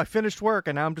up like I finished work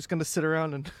and now I'm just going to sit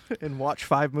around and watch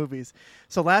 5 movies.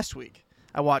 So last week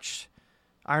I watched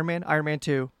Iron Man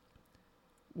 2,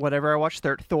 whatever I watched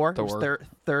Thor.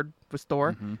 Third was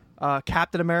Thor. Mm-hmm.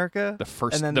 Captain America. The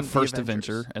first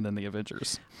Avenger and then the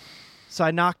Avengers. So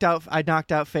I knocked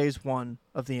out phase 1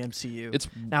 of the MCU.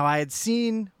 Now I had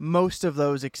seen most of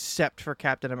those except for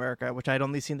Captain America, which I'd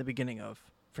only seen the beginning of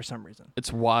for some reason.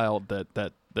 It's wild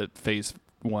that phase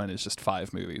 1 is just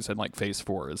 5 movies and like phase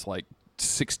 4 is like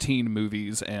 16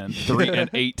 movies and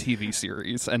 8 TV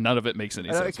series, and none of it makes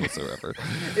any sense whatsoever.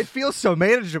 It feels so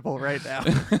manageable right now,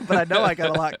 but I know I got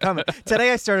a lot coming.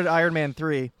 Today I started Iron Man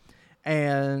 3,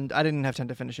 and I didn't have time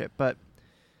to finish it, but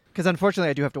because unfortunately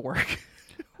I do have to work.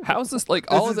 How is this like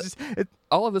all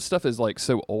of this stuff is like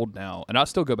so old now, and I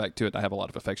still go back to it. I have a lot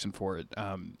of affection for it,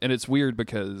 and it's weird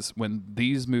because when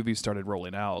these movies started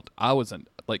rolling out, I wasn't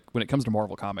like when it comes to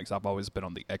Marvel comics, I've always been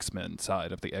on the X-Men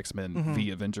side of the X-Men v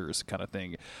Avengers kind of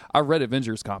thing. I read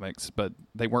Avengers comics, but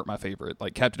they weren't my favorite.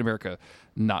 Like Captain America,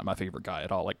 not my favorite guy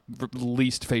at all. Like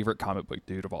least favorite comic book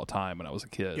dude of all time when I was a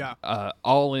kid. Yeah.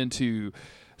 All into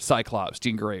Cyclops,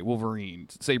 Jean Grey, Wolverine,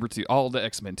 Sabretooth, all the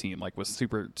X-Men team like was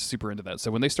super into that.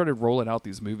 So when they started rolling out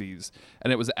these movies,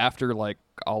 and it was after like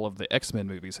all of the X-Men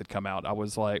movies had come out, I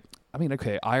was like, I mean,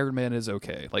 okay, Iron Man is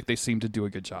okay. Like they seem to do a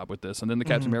good job with this. And then the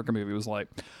Captain America movie was like,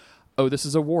 oh, this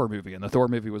is a war movie. And the Thor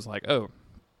movie was like, oh,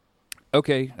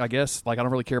 okay, I guess like I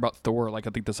don't really care about Thor. Like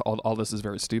I think this all this is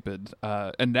very stupid.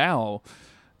 And now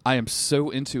I am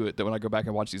so into it that when I go back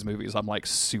and watch these movies, I'm like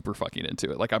super fucking into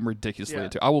it. Like I'm ridiculously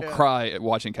into it. I will cry at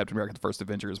watching Captain America: The First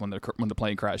Avengers when the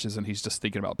plane crashes and he's just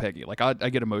thinking about Peggy. Like I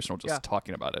get emotional just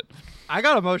talking about it. I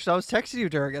got emotional. I was texting you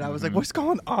during it. I was like, "What's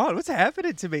going on? What's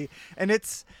happening to me?" And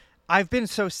I've been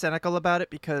so cynical about it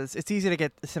because it's easy to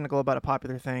get cynical about a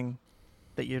popular thing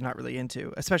that you're not really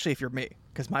into, especially if you're me.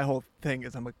 Because my whole thing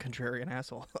is I'm a contrarian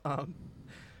asshole.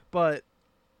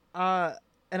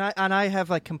 And I have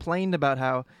like complained about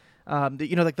how,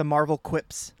 like the Marvel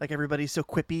quips, like everybody's so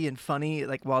quippy and funny,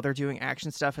 like while they're doing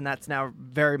action stuff, and that's now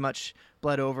very much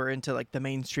bled over into like the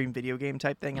mainstream video game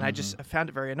type thing, and I found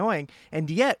it very annoying. And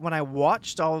yet, when I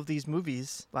watched all of these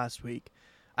movies last week,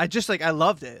 I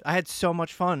loved it. I had so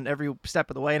much fun every step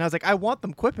of the way, and I was like, I want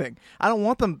them quipping. I don't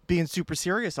want them being super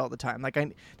serious all the time. Like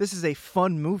this is a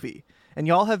fun movie, and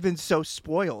y'all have been so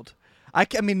spoiled. I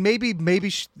mean, maybe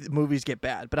movies get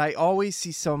bad, but I always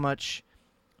see so much,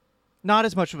 not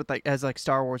as much with as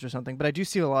Star Wars or something, but I do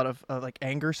see a lot of like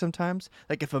anger sometimes.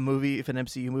 Like if an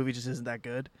MCU movie just isn't that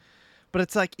good, but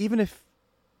it's like even if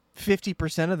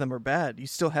 50% of them are bad, you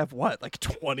still have like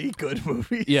 20 good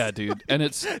movies. Yeah, dude, and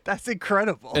that's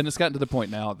incredible. And it's gotten to the point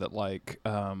now that like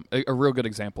a real good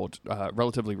example,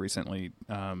 relatively recently.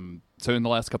 So in the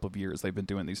last couple of years, they've been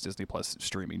doing these Disney Plus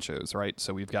streaming shows, right?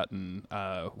 So we've gotten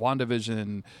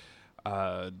WandaVision,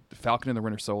 Falcon and the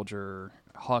Winter Soldier,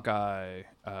 Hawkeye,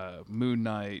 Moon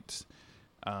Knight,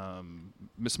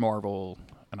 Miss Marvel,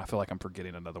 and I feel like I'm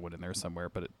forgetting another one in there somewhere,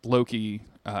 but Loki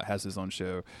has his own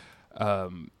show.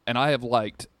 And I have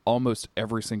liked almost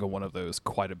every single one of those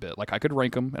quite a bit. Like, I could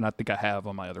rank them, and I think I have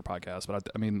on my other podcast, but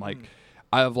I mean, like,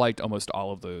 I have liked almost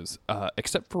all of those,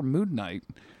 except for Moon Knight,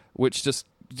 which just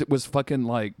was fucking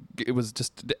like, it was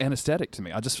just anesthetic to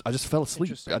me. I just fell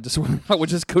asleep. I would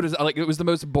just go to, like, it was the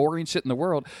most boring shit in the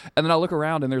world. And then I look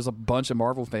around and there's a bunch of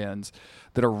Marvel fans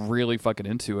that are really fucking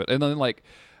into it. And then, like,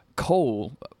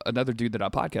 Cole, another dude that I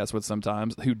podcast with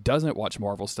sometimes, who doesn't watch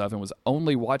Marvel stuff and was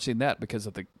only watching that because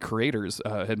of the creators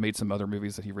had made some other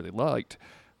movies that he really liked.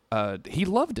 He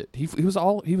loved it. He was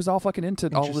all fucking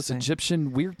into all this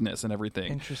Egyptian weirdness and everything.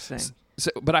 Interesting. So,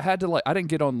 but I had to, like, I didn't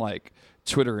get on, like,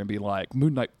 Twitter and be like,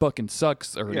 Moon Knight fucking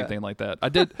sucks or anything like that.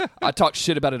 I talked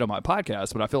shit about it on my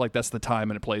podcast, but I feel like that's the time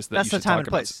and a place that that's you the should time talk and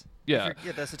about. place. Yeah,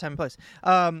 that's the time and place.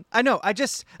 I know. I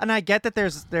get that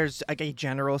there's like a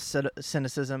general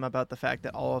cynicism about the fact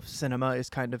that all of cinema is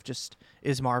kind of just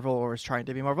is Marvel or is trying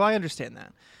to be Marvel. I understand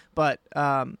that, but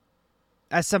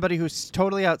as somebody who's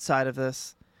totally outside of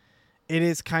this, it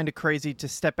is kind of crazy to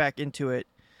step back into it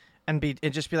and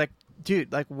just be like,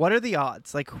 dude, like, what are the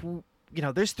odds? Like, who,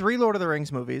 there's 3 Lord of the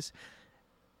Rings movies,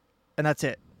 and that's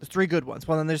it. There's 3 good ones.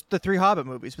 Well, then there's the 3 Hobbit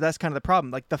movies, but that's kind of the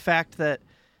problem. Like, the fact that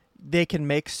they can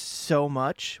make so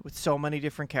much with so many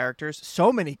different characters,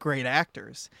 so many great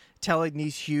actors telling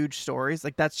these huge stories,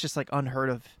 like, that's just, like, unheard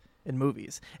of in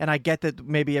movies. And I get that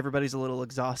maybe everybody's a little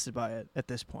exhausted by it at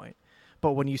this point.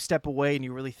 But when you step away and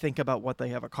you really think about what they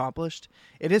have accomplished,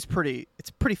 it's pretty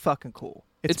fucking cool.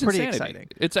 It's pretty insanity. Exciting.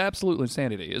 It's absolutely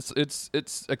insanity.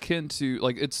 It's akin to,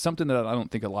 like, it's something that I don't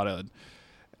think a lot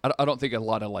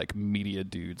of like media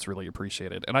dudes really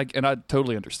appreciate it. And I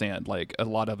totally understand. Like, a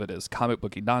lot of it is comic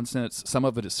booky nonsense. Some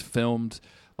of it is filmed,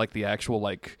 like the actual,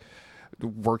 like,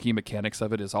 working mechanics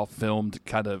of it is all filmed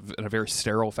kind of in a very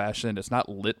sterile fashion. It's not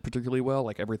lit particularly well.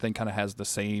 Like, everything kind of has the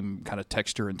same kind of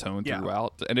texture and tone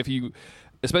throughout. And if you,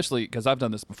 especially because I've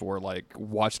done this before, like,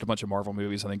 watched a bunch of Marvel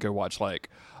movies and then go watch, like,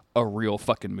 a real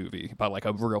fucking movie by, like,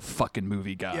 a real fucking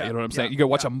movie guy. You know what I'm saying? You go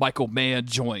watch a Michael Mann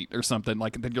joint or something,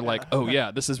 like, and then you're like, oh yeah,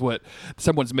 this is what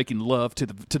someone's making love to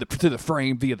the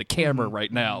frame via the camera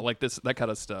right now, like that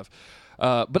kind of stuff.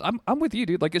 But I'm with you,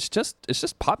 dude. Like, it's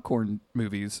just popcorn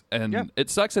movies, and it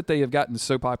sucks that they have gotten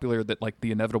so popular that, like,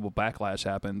 the inevitable backlash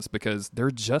happens because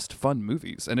they're just fun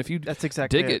movies. And if you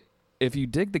dig it, if you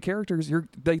dig the characters,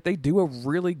 they do a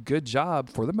really good job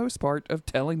for the most part of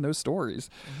telling those stories.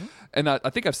 And I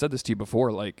think I've said this to you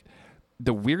before. Like,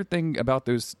 the weird thing about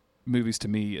those movies to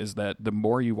me is that the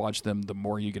more you watch them, the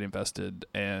more you get invested,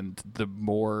 and the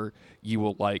more you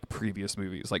will like previous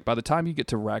movies. Like, by the time you get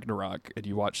to Ragnarok and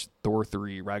you watch Thor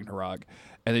 3 Ragnarok,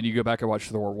 and then you go back and watch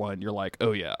Thor 1, you're like,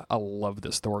 oh yeah, I love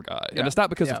this Thor guy. And it's not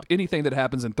because of anything that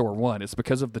happens in Thor 1, it's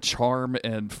because of the charm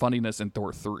and funniness in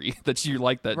Thor 3 that you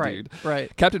like that dude.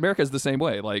 Right. Captain America is the same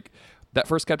way. Like, that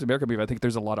first Captain America movie, I think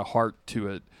there's a lot of heart to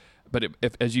it. But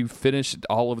if as you finish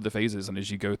all of the phases and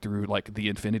as you go through, like, the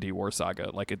Infinity War saga,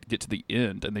 like, it get to the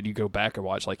end and then you go back and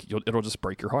watch, like, it'll just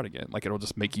break your heart again. Like, it'll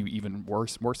just make you even more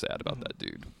sad about that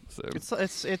dude. So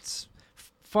it's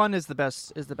fun is the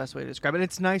best way to describe it.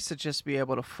 It's nice to just be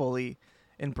able to fully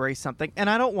embrace something. And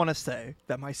I don't want to say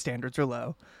that my standards are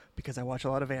low because I watch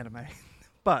a lot of anime,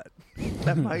 but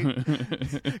that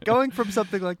might going from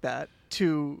something like that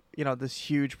to, this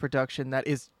huge production that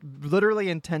is literally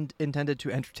intended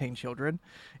to entertain children.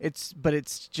 But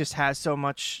it's just has so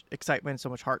much excitement, so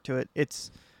much heart to it.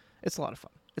 It's a lot of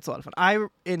fun. It's a lot of fun.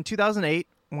 In 2008,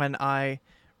 when I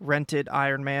rented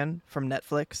Iron Man from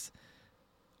Netflix,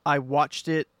 I watched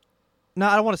it. No,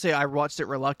 I don't want to say I watched it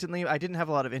reluctantly. I didn't have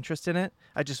a lot of interest in it.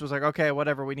 I just was like, okay,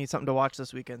 whatever. We need something to watch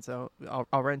this weekend, so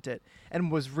I'll rent it.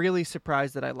 And was really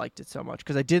surprised that I liked it so much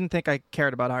because I didn't think I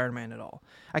cared about Iron Man at all.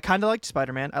 I kind of liked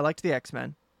Spider-Man. I liked the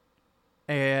X-Men.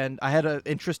 And I had an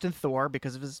interest in Thor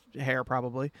because of his hair,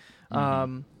 probably. But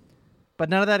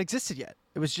none of that existed yet.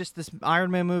 It was just this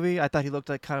Iron Man movie. I thought he looked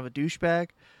like kind of a douchebag.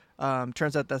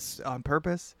 Turns out that's on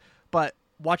purpose. But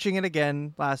watching it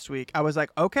again last week, I was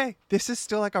like, okay, this is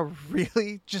still like a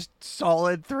really just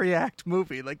solid 3-act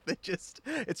movie. Like, it's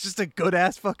just a good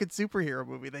ass fucking superhero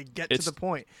movie. They get to the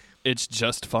point. It's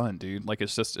just fun, dude. Like,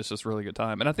 it's just really good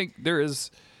time. And I think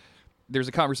there's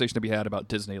a conversation to be had about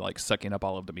Disney, like, sucking up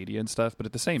all of the media and stuff. But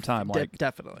at the same time, like,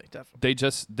 definitely, they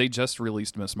just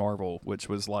released Miss Marvel, which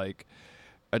was like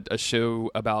a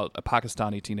show about a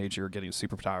Pakistani teenager getting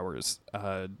superpowers,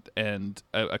 and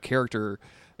a character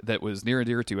that was near and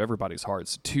dear to everybody's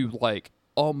hearts, to, like,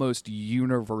 almost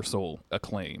universal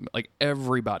acclaim. Like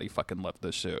everybody fucking loved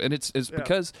this show, and it's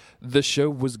because the show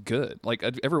was good. Like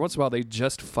every once in a while, they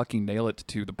just fucking nail it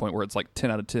to the point where it's like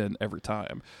 10 out of 10 every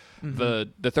time. The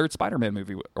third Spider-Man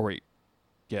movie,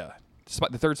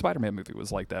 the third Spider-Man movie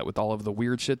was like that with all of the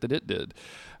weird shit that it did.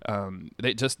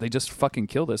 They just fucking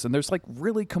kill this, and there's like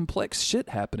really complex shit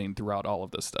happening throughout all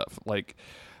of this stuff. Like,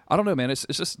 I don't know, man. It's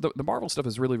just the Marvel stuff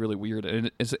is really, really weird,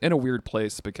 and it's in a weird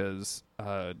place because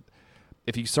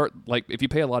if you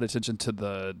pay a lot of attention to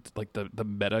the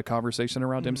meta conversation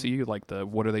around MCU, like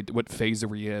what phase are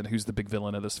we in? Who's the big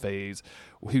villain of this phase?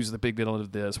 Who's the big villain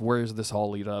of this? Where does this all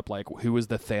lead up? Like, who is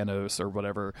the Thanos or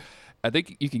whatever? I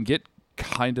think you can get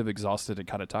kind of exhausted and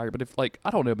kind of tired, but if like, I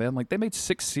don't know, man, like they made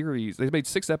 6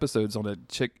 episodes on a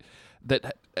chick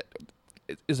that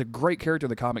is a great character in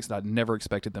the comics that I never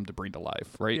expected them to bring to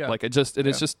life, right? Yeah. Like it's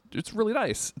really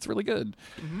nice. It's really good.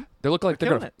 They look like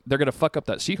they're gonna fuck up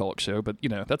that She-Hulk show, but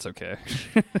that's okay.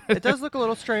 It does look a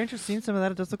little strange. I've seen some of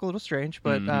that. It does look a little strange,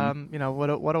 but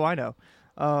what do I know?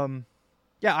 Iron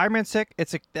Man 6.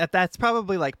 That's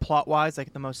probably like plot wise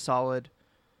like the most solid,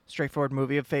 straightforward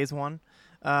movie of Phase 1.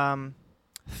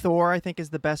 Thor, I think, is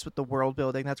the best with the world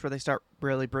building. That's where they start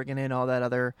really bringing in all that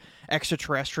other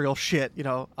extraterrestrial shit,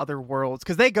 other worlds.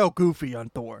 Because they go goofy on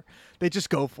Thor. They just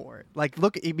go for it. Like,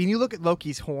 you look at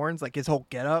Loki's horns, like his whole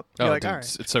getup. You're like, dude, all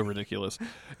right. it's so ridiculous.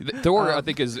 Thor, I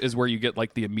think, is where you get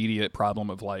like the immediate problem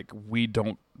of like, we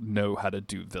don't know how to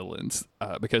do villains.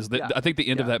 Because I think the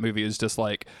end of that movie is just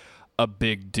like a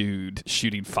big dude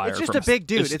shooting fire. It's just a big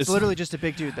dude. It's literally just a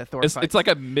big dude that Thor fights. It's like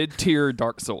a mid-tier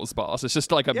Dark Souls boss. It's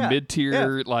just like a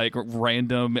mid-tier like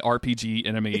random RPG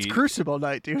enemy. It's Crucible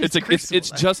Knight, dude. It's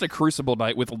just a Crucible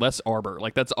Knight with less armor.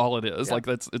 Like that's all it is. Yeah. Like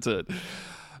it's a.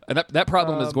 And that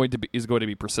problem is going to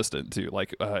be persistent too.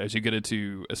 Like as you get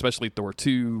into especially Thor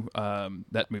 2,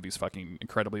 that movie's fucking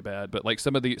incredibly bad. But like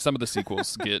some of the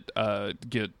sequels get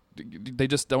they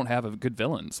just don't have good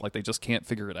villains. Like they just can't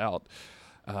figure it out.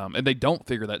 And they don't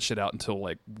figure that shit out until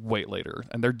like way later,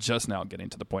 and they're just now getting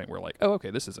to the point where like, oh,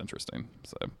 okay, this is interesting.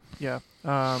 So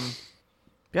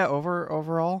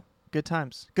overall, good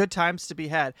times to be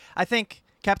had. I think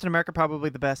Captain America probably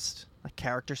the best like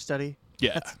character study.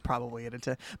 Yeah, that's probably it.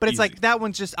 But it's like that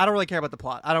one's just I don't really care about the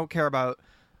plot. I don't care about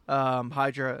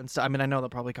Hydra and stuff. I mean, I know they'll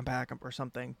probably come back or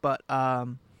something, but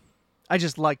I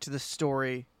just liked the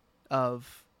story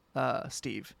of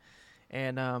Steve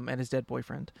and his dead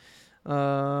boyfriend.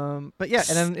 But yeah,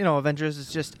 and then Avengers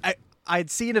is just I'd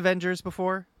seen Avengers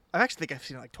before. I actually think I've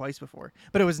seen it like twice before,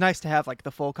 but it was nice to have like the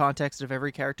full context of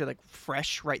every character like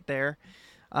fresh right there.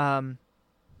 And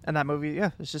that movie,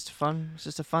 it's just fun. It's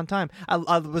just a fun time.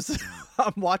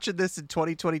 I'm watching this in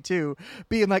 2022,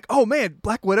 being like, oh man,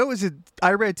 Black Widow is in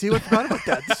Iron Man 2. I forgot about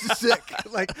that. This is sick.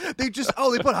 Like they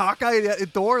put Hawkeye in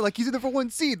Thor. Like he's in there for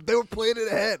one scene. They were playing it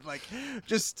ahead. Like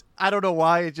just I don't know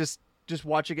why. It just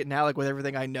watching it now, like with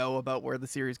everything I know about where the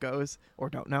series goes or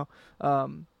don't know,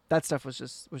 that stuff was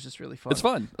just really fun. It's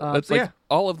fun. It's like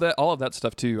all of that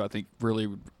stuff too. I think really,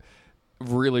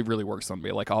 really, really works on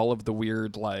me. Like all of the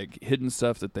weird, like hidden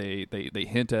stuff that they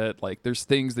hint at. Like there's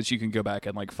things that you can go back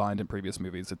and like find in previous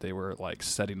movies that they were like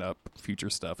setting up future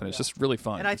stuff, and it's just really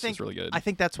fun. And it's just really good. I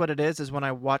think that's what it is when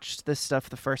I watched this stuff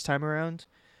the first time around.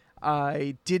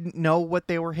 I didn't know what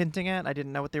they were hinting at. I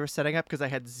didn't know what they were setting up because I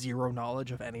had zero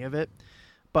knowledge of any of it.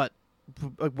 But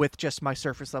with just my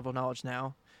surface level knowledge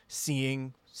now,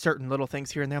 seeing certain little things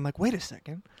here and there, I'm like, wait a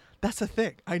second. That's a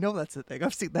thing. I know that's a thing.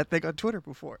 I've seen that thing on Twitter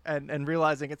before. And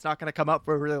realizing it's not going to come up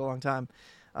for a really long time.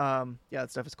 That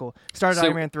stuff is cool. Started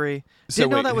Iron Man 3. Didn't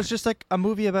know that was just like a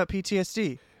movie about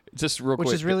PTSD. Just real quick.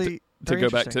 Which is really... To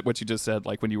go back to what you just said,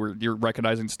 like when you're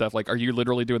recognizing stuff, like are you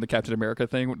literally doing the Captain America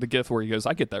thing, the GIF where he goes,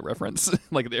 "I get that reference."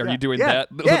 Like, are you doing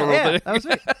that literal thing? That was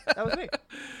me. That was me.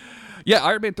 Yeah,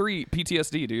 Iron Man 3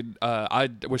 PTSD, dude. I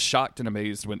was shocked and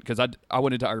amazed because I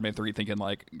went into Iron Man 3 thinking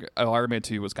like, oh, Iron Man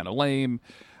 2 was kind of lame.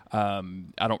 I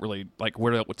don't really like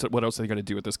what else are they going to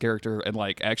do with this character, and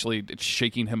like actually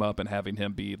shaking him up and having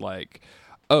him be like,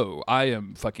 oh, I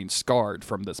am fucking scarred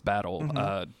from this battle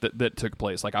that took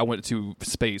place. Like, I went to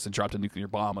space and dropped a nuclear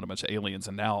bomb on a bunch of aliens,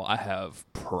 and now I have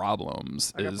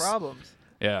problems. I got problems.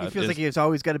 Yeah. He feels like he's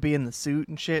always got to be in the suit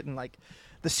and shit, and, like,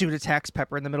 the suit attacks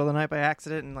Pepper in the middle of the night by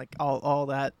accident, and, like, all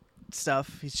that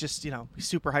stuff. He's just, he's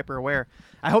super hyper aware.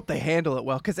 I hope they handle it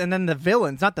well, and then the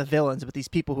villains, not the villains, but these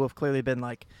people who have clearly been,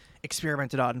 like,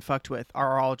 experimented on and fucked with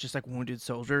are all just like wounded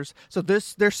soldiers. So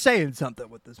they're saying something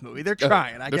with this movie. They're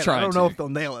trying. I don't know if they'll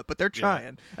nail it, but they're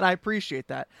trying, and I appreciate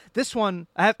that. This one,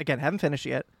 haven't finished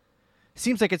yet.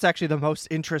 Seems like it's actually the most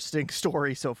interesting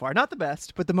story so far. Not the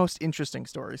best, but the most interesting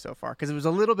story so far, because it was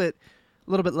a little bit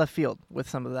little bit left field with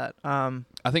some of that.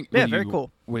 I think very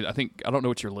cool. I don't know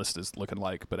what your list is looking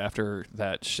like, but after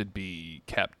that should be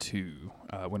Cap 2,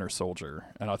 Winter Soldier,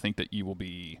 and I think that you will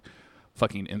be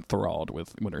fucking enthralled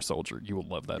with Winter Soldier. You will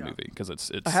love that movie because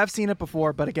it's. I have seen it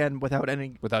before, but again, without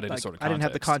any sort of context. I didn't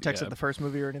have the context of the first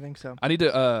movie or anything. So I need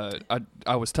to.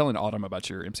 I was telling Autumn about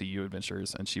your MCU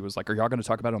adventures, and she was like, "Are y'all going to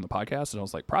talk about it on the podcast?" And I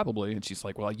was like, "Probably." And she's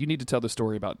like, "Well, you need to tell the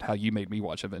story about how you made me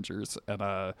watch Avengers."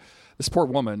 And this poor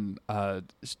woman,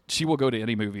 she will go to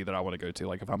any movie that I want to go to.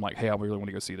 Like if I'm like, "Hey, I really want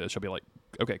to go see this," she'll be like,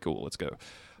 "Okay, cool, let's go."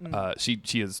 She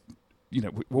is,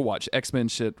 we'll watch X-Men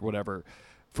shit, whatever.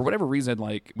 For whatever reason,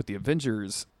 like with the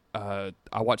Avengers, I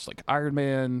watched like Iron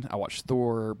Man, I watched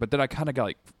Thor, but then I kind of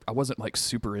got I wasn't like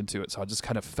super into it, so I just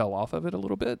kind of fell off of it a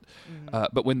little bit.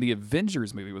 But when the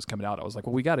Avengers movie was coming out, I was like,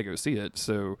 well, we got to go see it.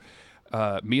 So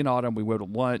me and Autumn, we went to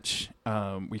lunch.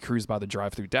 We cruised by the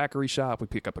drive-through daiquiri shop. We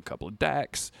pick up a couple of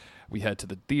DACs. We head to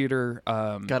the theater.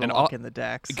 Gotta lock in the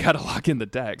DACs. Gotta lock in the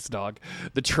DACs, dog.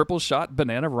 The triple shot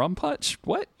banana rum punch.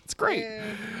 What? It's great.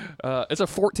 It's a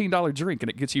 $14 drink and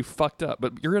it gets you fucked up.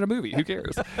 But you're in a movie. Who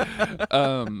cares?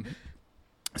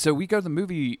 So we go to the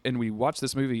movie and we watch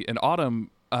this movie, and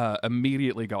Autumn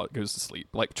immediately goes to sleep.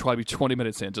 Like probably 20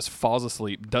 minutes in, just falls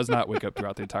asleep. Does not wake up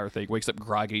throughout the entire thing. Wakes up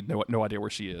groggy. No idea where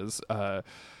she is.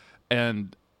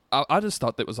 And I just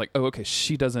thought that was like, oh, okay,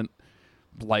 she doesn't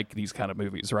like these kind of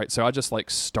movies, right? So I just like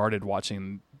started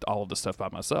watching all of the stuff by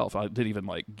myself. I didn't even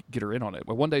like get her in on it.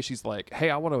 But one day she's like, "Hey,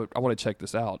 I want to check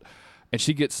this out," and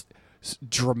she gets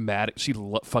dramatic. She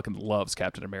fucking loves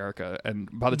Captain America, and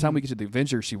by the time we get to the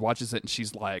Avengers, she watches it and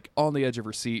she's like on the edge of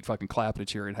her seat, fucking clapping and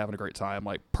cheering, having a great time,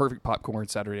 like perfect popcorn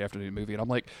Saturday afternoon movie. And I'm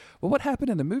like, well, what happened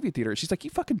in the movie theater? She's like,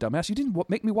 you fucking dumbass, you didn't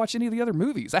make me watch any of the other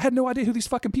movies. I had no idea who these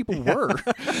fucking people were.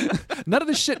 None of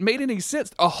this shit made any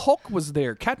sense. A Hulk was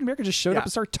there. Captain America just showed up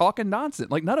and started talking nonsense.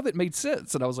 Like none of it made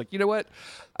sense. And I was like, you know what?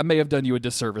 I may have done you a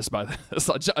disservice by this.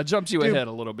 I jumped you ahead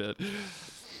a little bit.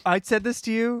 I said this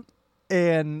to you,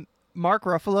 and Mark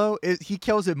Ruffalo, he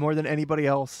kills it more than anybody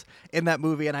else in that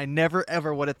movie, and I never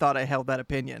ever would have thought I held that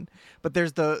opinion. But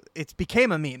it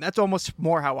became a meme. That's almost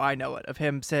more how I know it, of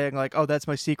him saying like, "Oh, that's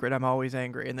my secret. I'm always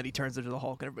angry," and then he turns into the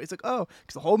Hulk, and everybody's like, "Oh,"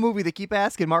 because the whole movie they keep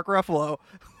asking Mark Ruffalo,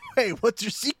 "Hey, what's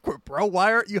your secret, bro?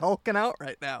 Why aren't you hulking out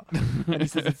right now?" And he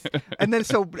says, and then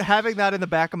so having that in the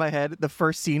back of my head, the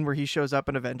first scene where he shows up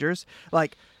in Avengers,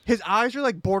 like his eyes are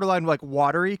like borderline like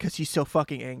watery because he's so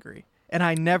fucking angry. And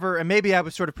and maybe I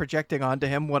was sort of projecting onto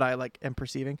him what I like am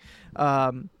perceiving.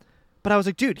 But I was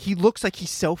like, dude, he looks like he's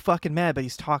so fucking mad, but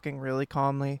he's talking really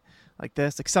calmly like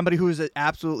this. Like somebody who is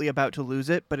absolutely about to lose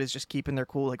it, but is just keeping their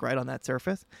cool like right on that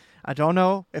surface. I don't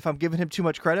know if I'm giving him too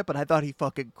much credit, but I thought he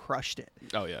fucking crushed it.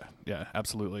 Oh, yeah. Yeah,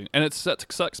 absolutely. And it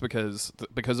sucks because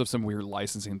of some weird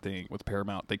licensing thing with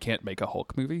Paramount, they can't make a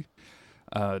Hulk movie.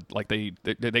 Like they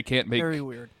can't make very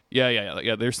weird.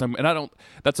 Yeah. There's some, and I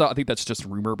think that's just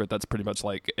rumor, but that's pretty much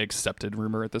like accepted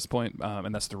rumor at this point.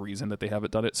 And that's the reason that they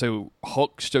haven't done it. So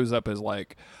Hulk shows up as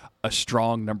like a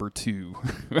strong number 2,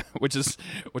 which is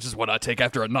what I take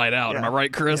after a night out. Yeah. Am I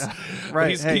right, Chris? Yeah.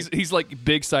 Right. He's like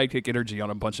big sidekick energy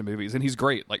on a bunch of movies, and he's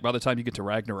great. Like by the time you get to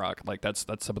Ragnarok, like that's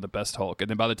some of the best Hulk, and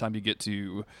then by the time you get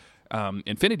to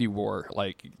Infinity War,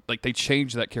 like they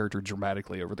changed that character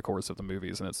dramatically over the course of the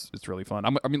movies, and it's really fun.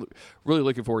 I mean, really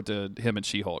looking forward to him and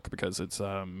She-Hulk because it's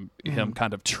him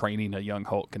kind of training a young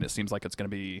Hulk, and it seems like it's going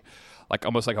to be like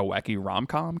almost like a wacky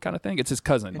rom-com kind of thing. It's his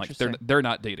cousin, like they're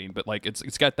not dating, but like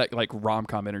it's got that like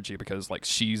rom-com energy because like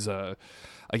she's a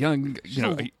young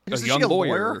a young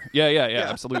lawyer. Yeah,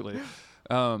 absolutely.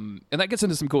 And that gets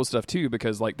into some cool stuff too,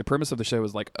 because like the premise of the show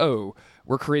is like, oh,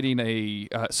 we're creating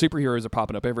superheroes are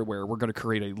popping up everywhere. We're going to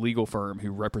create a legal firm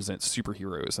who represents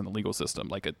superheroes in the legal system.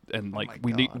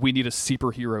 We need a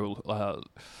superhero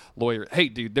lawyer. Hey,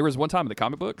 dude, there was one time in the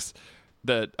comic books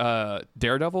that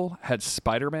Daredevil had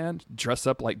Spider-Man dress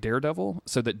up like Daredevil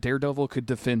so that Daredevil could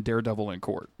defend Daredevil in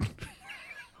court.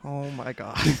 Oh my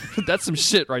god. That's some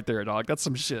shit right there, dog. That's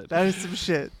some shit. That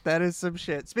is some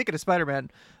shit. Speaking of Spider-Man,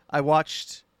 I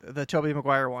watched the Tobey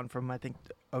Maguire one from I think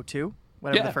 2002,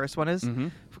 whatever the first one is. Mm-hmm.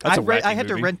 I had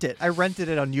to rent it. I rented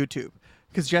it on YouTube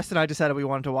because Jess and I decided we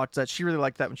wanted to watch that. She really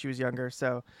liked that when she was younger,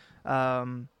 so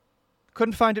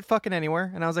couldn't find it fucking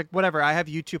anywhere. And I was like, whatever. I have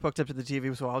YouTube hooked up to the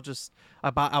TV, so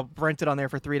I'll rent it on there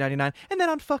for $3.99. And then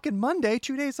on fucking Monday,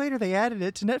 2 days later, they added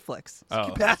it to Netflix.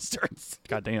 You bastards!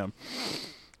 Goddamn.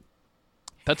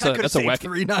 That's a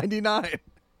wacky $3.99.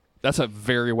 That's a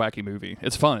very wacky movie.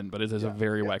 It's fun, but it is a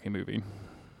very wacky movie.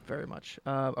 Very much.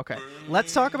 Okay,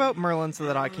 let's talk about Merlin so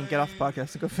that I can get off the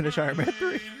podcast and go finish Iron Man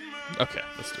 3. Okay,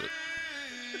 let's do it.